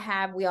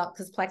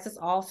 because Plexus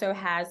also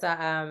has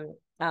a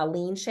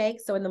lean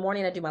shake. So in the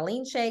morning, I do my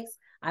lean shakes.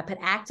 I put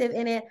active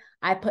in it.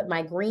 I put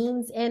my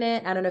greens in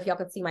it. I don't know if y'all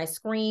can see my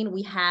screen.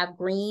 We have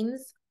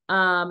greens.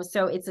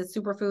 So it's a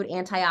superfood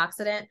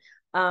antioxidant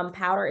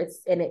powder.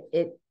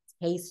 It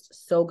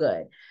tastes so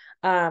good.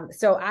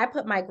 So I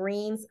put my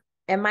greens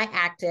and my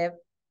active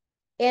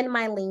in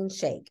my lean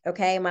shake.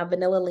 Okay, my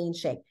vanilla lean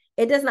shake.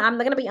 It doesn't. I'm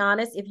going to be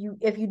honest. If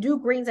you do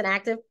greens and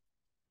active,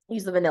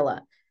 use the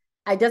vanilla.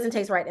 It doesn't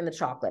taste right in the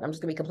chocolate. I'm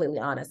just gonna be completely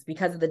honest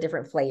because of the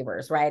different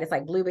flavors, right? It's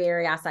like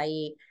blueberry,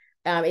 acai.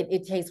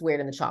 It tastes weird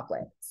in the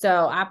chocolate.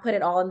 So I put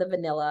it all in the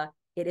vanilla.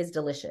 It is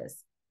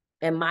delicious.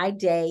 And my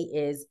day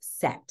is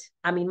set.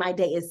 I mean, my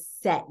day is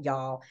set,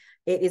 y'all.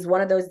 It is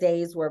one of those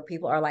days where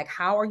people are like,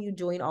 how are you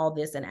doing all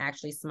this and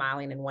actually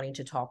smiling and wanting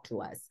to talk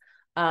to us?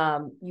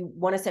 You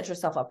want to set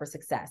yourself up for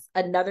success.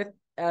 Another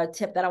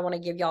tip that I want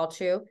to give y'all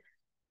too,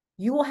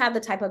 you will have the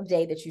type of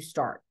day that you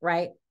start,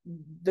 right?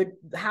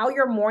 How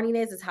your morning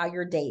is how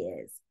your day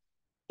is.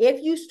 if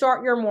you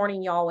start your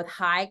morning, y'all, with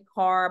high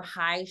carb,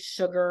 high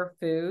sugar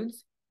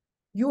foods,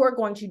 you are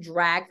going to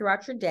drag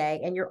throughout your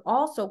day, and you're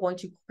also going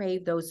to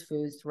crave those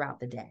foods throughout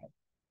the day.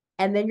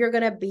 And then you're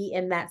going to be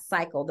in that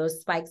cycle, those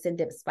spikes and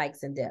dips,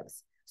 spikes and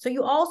dips. So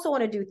you also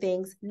want to do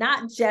things,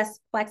 not just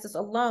Plexus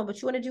alone,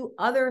 but you want to do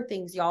other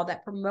things, y'all,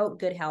 that promote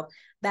good health,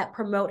 that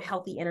promote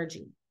healthy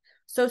energy.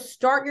 So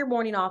start your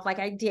morning off like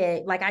I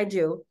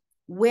do,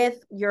 with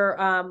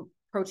your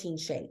protein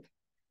shake,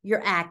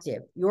 your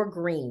active, your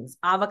greens,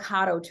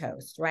 avocado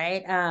toast,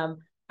 right?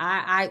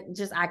 I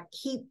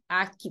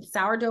keep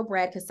sourdough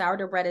bread, because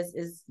sourdough bread is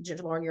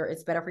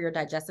it's better for your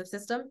digestive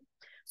system.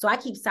 So I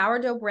keep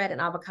sourdough bread and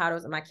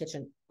avocados in my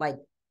kitchen, like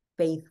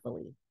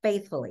faithfully.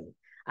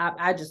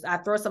 I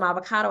throw some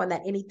avocado in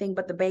that anything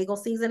but the bagel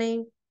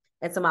seasoning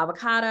and some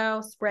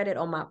avocado, spread it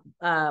on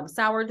my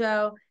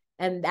sourdough.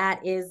 And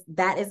that is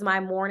my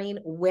morning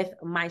with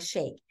my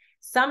shake.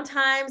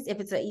 Sometimes if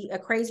it's a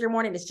crazier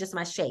morning, it's just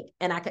my shake,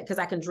 and because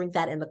I can drink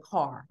that in the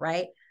car,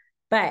 right?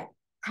 But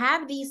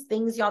have these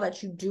things, y'all,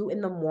 that you do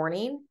in the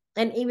morning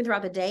and even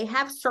throughout the day.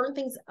 Have certain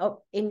things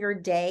up in your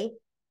day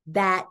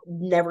that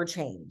never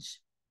change,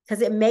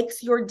 because it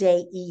makes your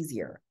day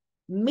easier.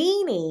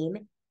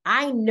 Meaning,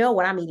 I know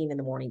what I'm eating in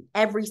the morning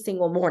every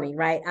single morning,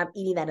 right? I'm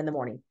eating that in the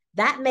morning.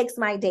 That makes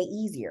my day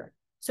easier.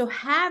 So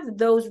have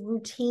those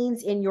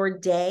routines in your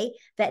day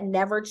that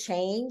never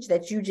change,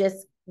 that you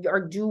just or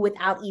do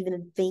without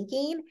even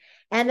thinking.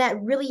 And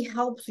that really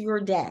helps your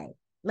day.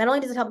 Not only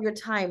does it help your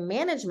time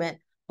management,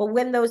 but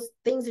when those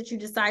things that you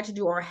decide to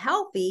do are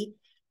healthy,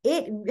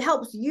 it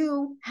helps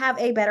you have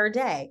a better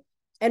day.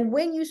 And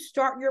when you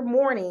start your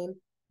morning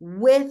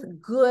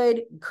with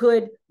good,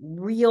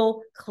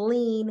 real,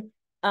 clean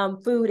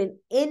food and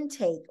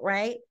intake,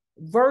 right?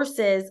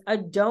 Versus a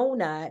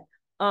donut,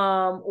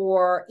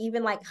 or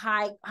even like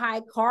high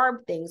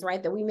carb things,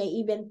 right? That we may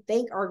even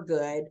think are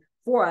good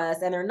for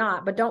us and they're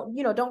not. But don't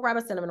grab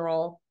a cinnamon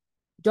roll,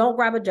 don't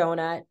grab a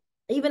donut,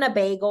 even a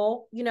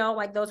bagel,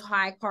 like those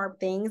high carb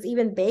things.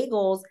 Even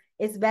bagels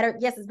is better.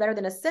 Yes, it's better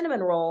than a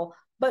cinnamon roll,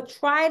 but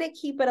try to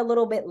keep it a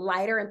little bit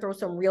lighter and throw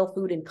some real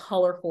food and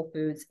colorful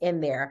foods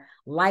in there,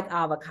 like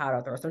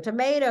avocado. Throw some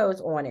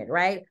tomatoes on it,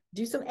 right?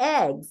 Do some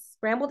eggs,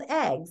 scrambled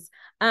eggs.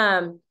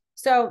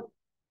 So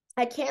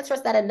I can't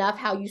stress that enough.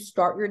 How you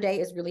start your day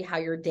is really how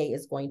your day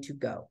is going to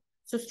go.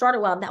 So start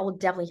it well, and that will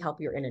definitely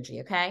help your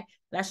energy, okay?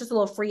 That's just a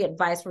little free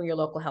advice from your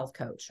local health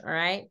coach, all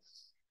right?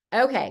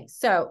 Okay,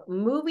 so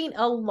moving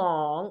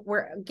along,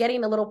 we're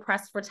getting a little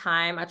pressed for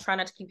time. I try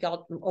not to keep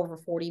y'all over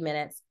 40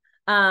 minutes.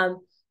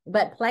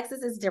 But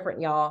Plexus is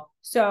different, y'all.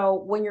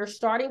 So when you're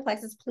starting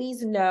Plexus,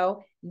 please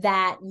know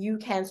that you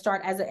can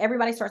start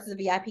everybody starts as a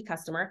VIP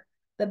customer.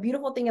 The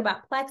beautiful thing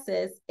about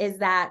Plexus is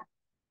that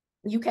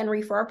you can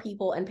refer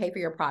people and pay for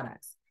your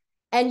products.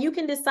 And you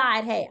can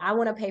decide, hey, I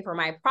want to pay for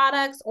my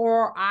products,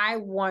 or I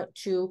want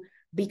to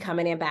become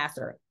an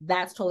ambassador.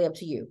 That's totally up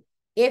to you.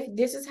 If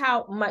this is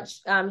how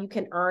much you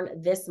can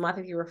earn this month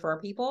if you refer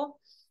people.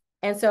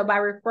 And so by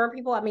refer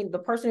people, I mean the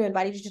person who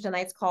invited you to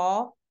tonight's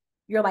call,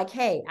 you're like,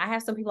 hey, I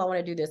have some people I want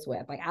to do this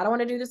with. Like, I don't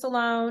want to do this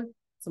alone.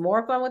 It's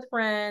more fun with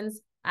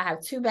friends. I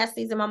have 2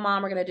 besties and my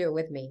mom are going to do it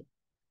with me.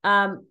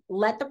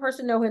 Let the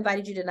person know who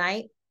invited you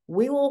tonight.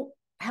 We will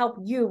help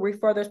you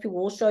refer those people.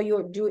 We'll show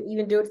you, do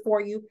it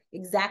for you,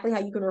 exactly how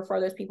you can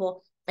refer those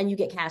people, and you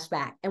get cash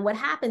back. And what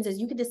happens is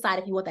you can decide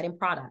if you want that in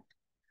product.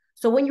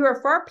 So when you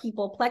refer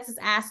people, Plexus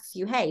asks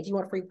you, hey, do you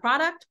want a free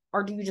product,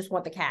 or do you just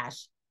want the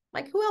cash?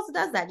 Like, who else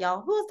does that,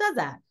 y'all? Who else does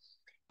that?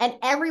 And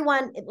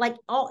everyone, like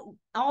all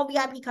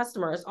VIP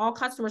customers, all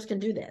customers can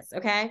do this,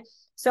 okay?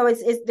 So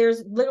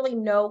there's literally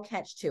no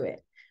catch to it.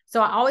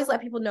 So I always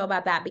let people know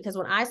about that, because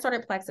when I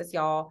started Plexus,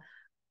 y'all,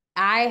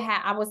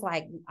 I was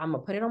like, I'm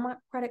gonna put it on my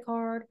credit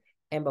card,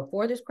 and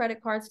before this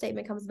credit card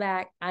statement comes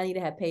back, I need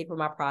to have paid for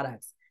my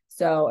products.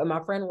 So, and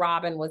my friend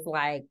Robin was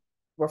like,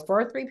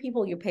 refer 3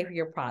 people, you pay for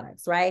your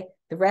products, right?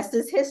 The rest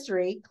is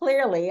history.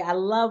 Clearly, I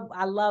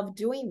love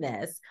doing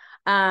this.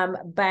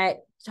 But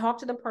talk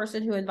to the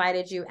person who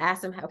invited you,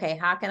 ask them, okay,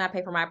 how can I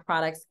pay for my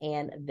products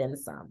and then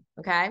some?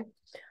 Okay.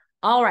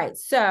 All right.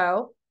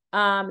 So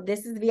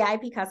this is the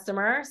VIP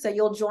customer. So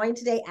you'll join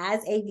today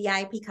as a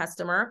VIP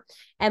customer.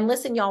 And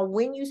listen, y'all,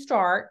 when you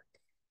start,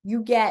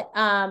 you get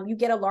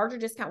a larger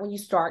discount when you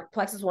start.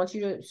 Plexus wants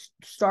you to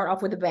start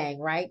off with a bang,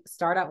 right?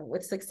 Start out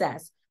with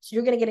success. So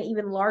you're going to get an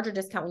even larger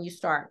discount when you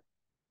start.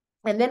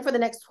 And then for the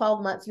next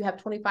 12 months, you have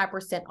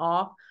 25%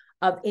 off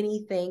of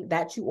anything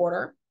that you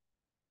order.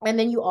 And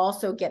then you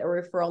also get a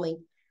referral link,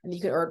 and you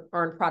can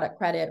earn product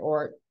credit,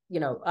 or,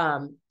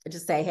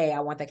 just say, hey, I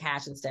want the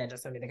cash instead.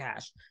 Just send me the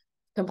cash.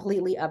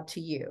 Completely up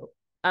to you.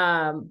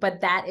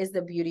 But that is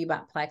the beauty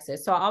about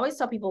Plexus. So I always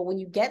tell people, when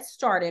you get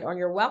started on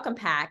your welcome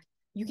pack,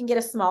 you can get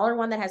a smaller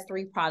one that has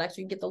 3 products,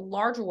 or you can get the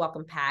larger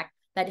welcome pack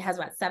that has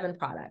about 7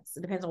 products.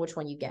 It depends on which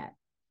one you get.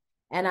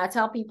 And I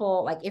tell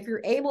people, like, if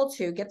you're able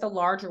to get the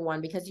larger one,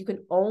 because you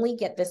can only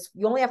get this,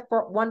 you only have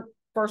one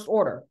first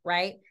order,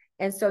 right?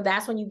 And so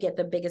that's when you get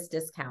the biggest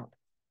discount.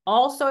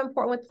 Also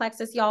important with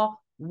Plexus, y'all,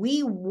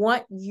 We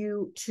want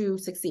you to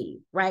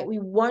succeed, right? We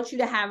want you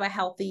to have a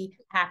healthy,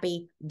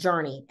 happy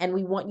journey, and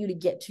we want you to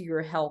get to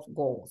your health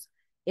goals.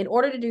 In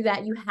order to do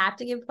that, you have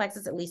to give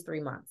Plexus at least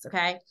 3 months,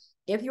 okay?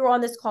 If you're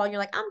on this call and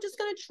you're like, I'm just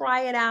going to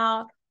try it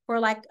out for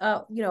like,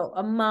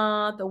 a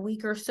month, a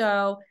week or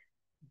so,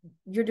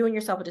 you're doing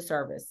yourself a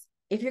disservice.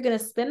 If you're going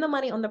to spend the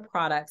money on the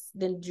products,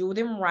 then do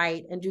them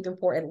right and do them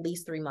for at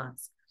least 3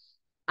 months.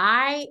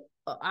 I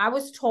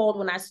was told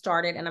when I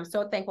started, and I'm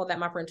so thankful that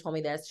my friend told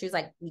me this. She's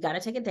like, you got to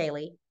take it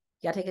daily.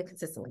 You got to take it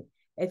consistently.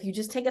 If you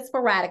just take it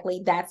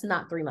sporadically, that's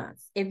not 3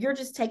 months. If you're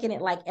just taking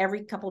it like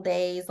every couple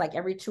days, like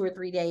every 2 or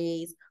 3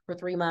 days for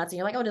 3 months, and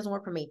you're like, oh, it doesn't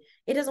work for me.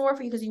 It doesn't work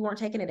for you because you weren't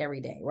taking it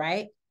every day,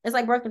 right? It's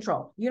like birth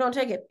control. You don't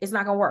take it, it's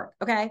not going to work.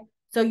 Okay.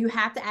 So you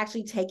have to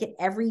actually take it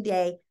every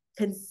day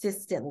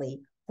consistently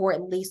for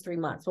at least 3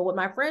 months. But what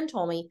my friend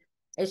told me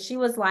is she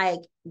was like,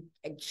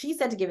 she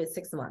said to give it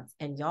 6 months.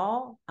 And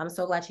y'all, I'm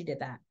so glad she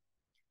did that.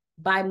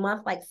 By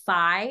month like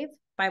 5,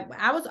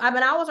 I was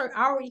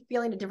already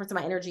feeling the difference in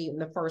my energy in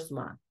the first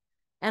month.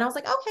 And I was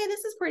like, okay,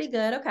 this is pretty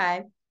good.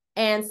 Okay.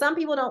 And some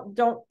people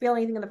don't feel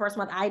anything in the first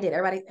month. I did.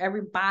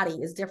 Everybody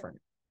is different.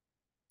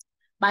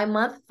 By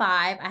month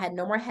 5, I had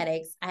no more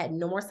headaches. I had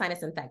no more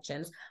sinus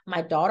infections.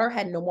 My daughter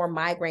had no more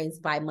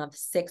migraines by month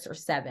 6 or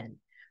 7.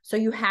 So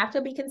you have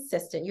to be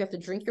consistent. You have to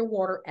drink your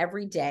water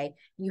every day.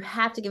 You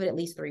have to give it at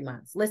least 3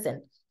 months.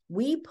 Listen,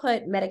 we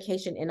put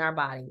medication in our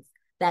bodies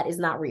that is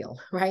not real,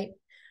 right?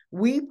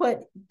 We put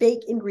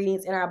fake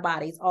ingredients in our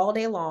bodies all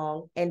day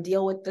long and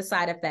deal with the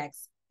side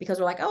effects because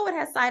we're like, oh, it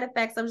has side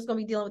effects. I'm just going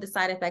to be dealing with the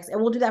side effects.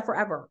 And we'll do that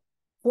forever.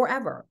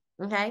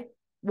 Okay.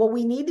 What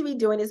we need to be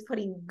doing is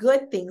putting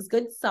good things,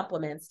 good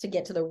supplements to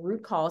get to the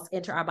root cause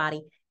into our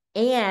body,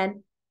 and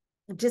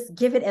just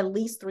give it at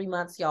least 3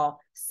 months, y'all.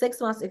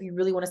 6 months if you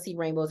really want to see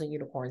rainbows and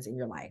unicorns in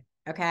your life.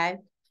 Okay.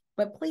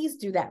 But please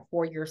do that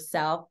for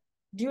yourself.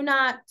 Do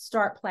not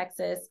start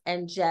Plexus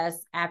and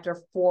just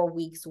after 4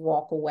 weeks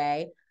walk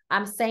away.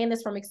 I'm saying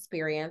this from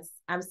experience.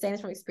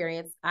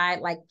 I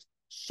like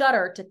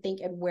shudder to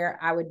think of where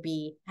I would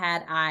be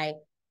had I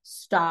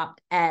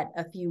stopped at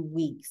a few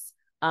weeks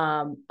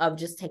of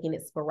just taking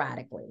it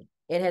sporadically.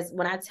 It has,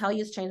 when I tell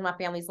you it's changed my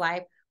family's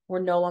life, we're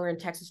no longer in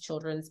Texas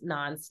Children's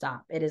nonstop.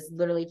 It has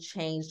literally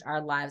changed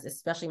our lives,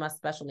 especially my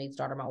special needs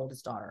daughter, my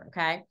oldest daughter.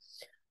 Okay.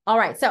 All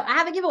right. So I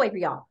have a giveaway for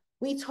y'all.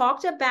 We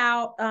talked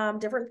about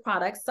different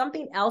products.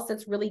 Something else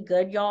that's really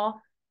good, y'all,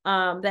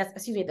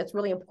 that's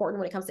really important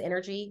when it comes to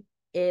energy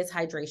is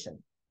hydration.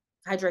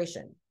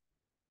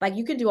 Like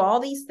you can do all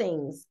these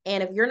things,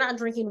 and if you're not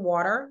drinking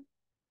water,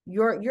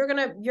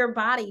 your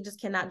body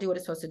just cannot do what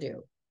it's supposed to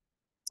do.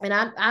 And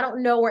I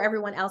don't know where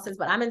everyone else is,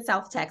 but I'm in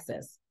South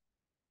Texas,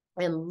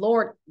 and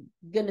Lord,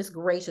 goodness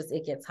gracious,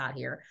 it gets hot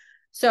here.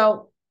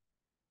 So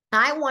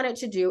I wanted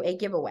to do a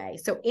giveaway.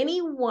 So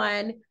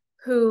anyone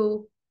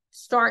who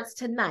starts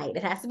tonight,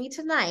 it has to be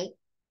tonight,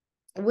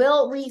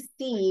 will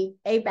receive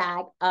a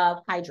bag of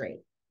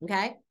Hydrate.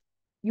 Okay.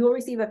 You will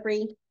receive a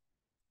free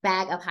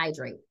bag of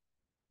Hydrate.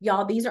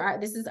 Y'all,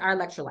 this is our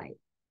electrolyte.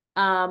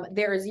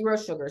 There are 0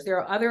 sugars. There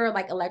are other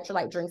like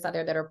electrolyte drinks out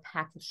there that are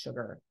packed with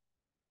sugar.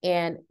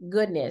 And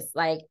goodness,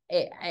 like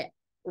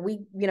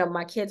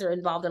my kids are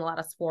involved in a lot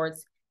of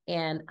sports,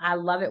 and I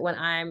love it when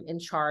I'm in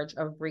charge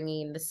of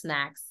bringing the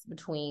snacks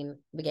between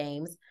the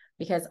games,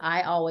 because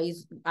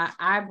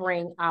I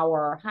bring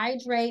our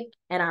Hydrate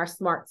and our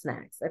Smart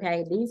Snacks.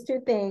 Okay. These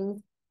 2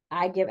 things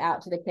I give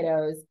out to the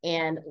kiddos,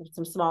 and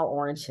some small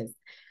oranges.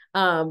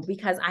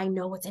 Because I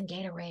know what's in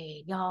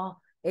Gatorade, y'all.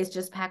 It's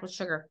just packed with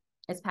sugar.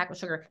 It's packed with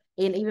sugar.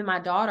 And even my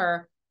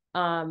daughter,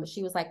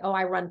 she was like, oh,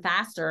 I run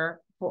faster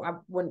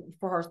for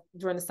her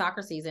during the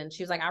soccer season.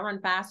 She was like, I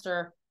run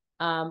faster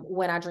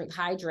when I drink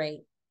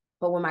Hydrate,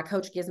 but when my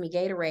coach gives me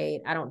Gatorade,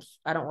 I don't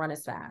run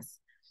as fast.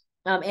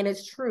 And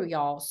it's true,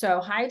 y'all. So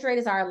Hydrate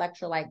is our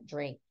electrolyte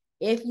drink.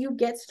 If you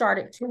get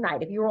started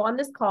tonight, if you were on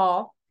this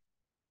call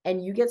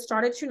and you get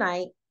started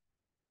tonight,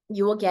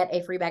 you will get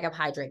a free bag of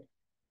Hydrate.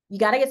 You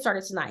got to get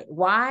started tonight.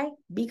 Why?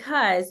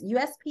 Because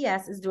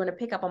USPS is doing a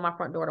pickup on my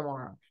front door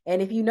tomorrow.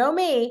 And if you know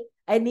me,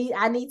 I need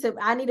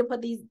to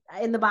put these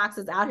in the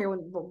boxes out here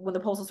when the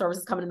postal service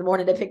is coming in the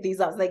morning to pick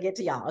these up so they get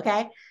to y'all.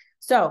 Okay.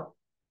 So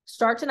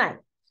start tonight.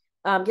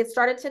 Get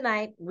started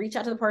tonight. Reach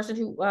out to the person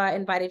who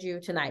invited you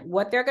tonight.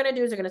 What they're going to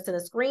do is they're going to send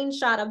a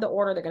screenshot of the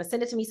order. They're going to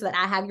send it to me so that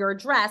I have your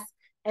address,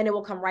 and it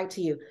will come right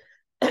to you.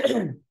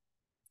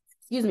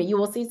 Excuse me. You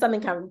will see something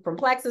come from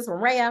Plexus,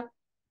 from Rhea,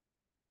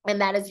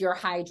 and that is your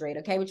Hydrate.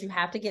 Okay. But you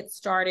have to get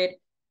started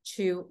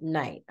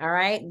tonight. All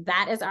right.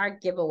 That is our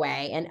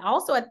giveaway. And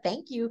also a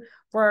thank you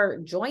for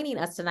joining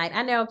us tonight.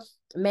 I know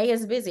May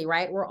is busy,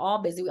 right? We're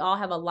all busy. We all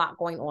have a lot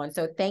going on.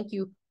 So thank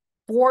you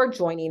for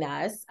joining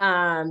us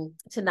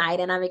tonight.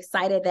 And I'm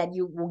excited that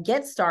you will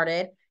get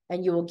started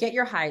and you will get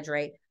your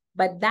Hydrate.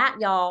 But that,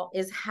 y'all,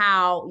 is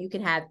how you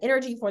can have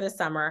energy for the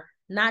summer,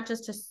 not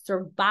just to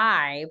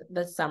survive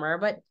the summer,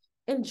 but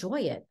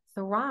enjoy it,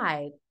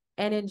 thrive,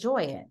 and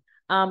enjoy it.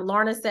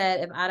 Lorna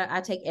said, if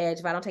I take Edge,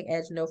 if I don't take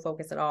Edge, no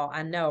focus at all.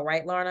 I know,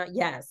 right, Lorna?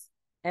 Yes.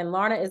 And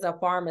Lorna is a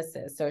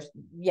pharmacist. So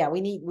yeah,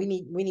 we need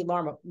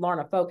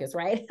Lorna focus,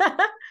 right?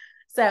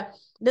 So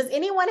does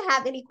anyone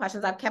have any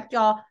questions? I've kept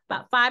y'all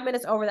about 5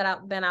 minutes over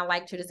than I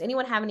like to. Does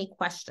anyone have any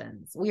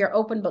questions? We are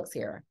open books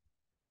here.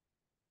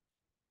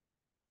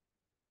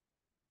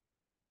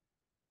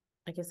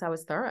 I guess I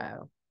was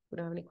thorough. We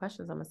don't have any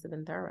questions. I must have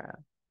been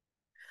thorough.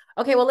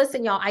 Okay, well,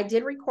 listen, y'all, I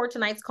did record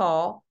tonight's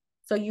call.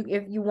 So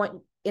if you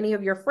want any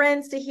of your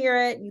friends to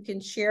hear it, you can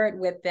share it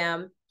with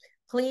them.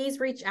 Please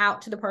reach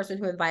out to the person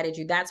who invited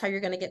you. That's how you're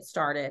going to get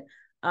started.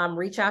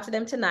 Reach out to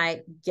them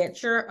tonight.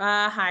 Get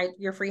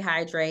your free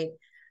hydrate.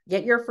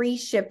 Get your free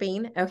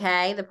shipping.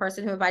 Okay, the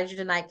person who invited you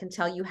tonight can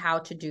tell you how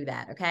to do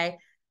that. Okay,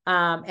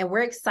 and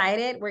we're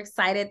excited. We're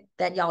excited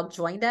that y'all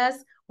joined us.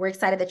 We're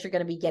excited that you're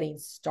going to be getting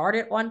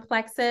started on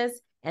Plexus.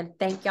 And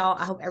thank y'all.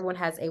 I hope everyone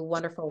has a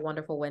wonderful,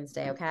 wonderful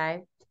Wednesday.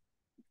 Okay.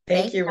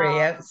 Thank you,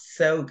 Rhea.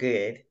 So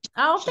good.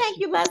 Oh, thank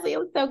you, Leslie. It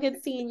was so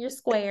good seeing your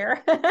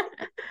square.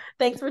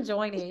 Thanks for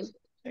joining.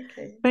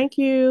 Okay. Thank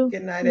you.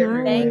 Good night,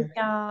 everyone. Thanks,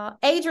 y'all.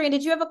 Adrian,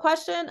 did you have a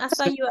question? I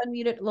saw you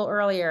unmuted a little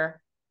earlier.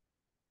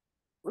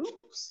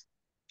 Oops.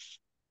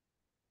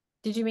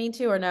 Did you mean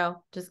to or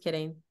no? Just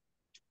kidding.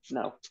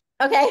 No.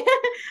 Okay.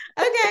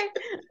 Okay.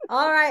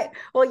 All right.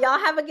 Well, y'all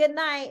have a good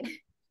night.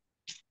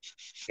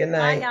 Good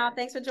night. Bye, y'all.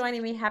 Thanks for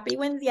joining me. Happy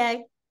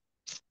Wednesday.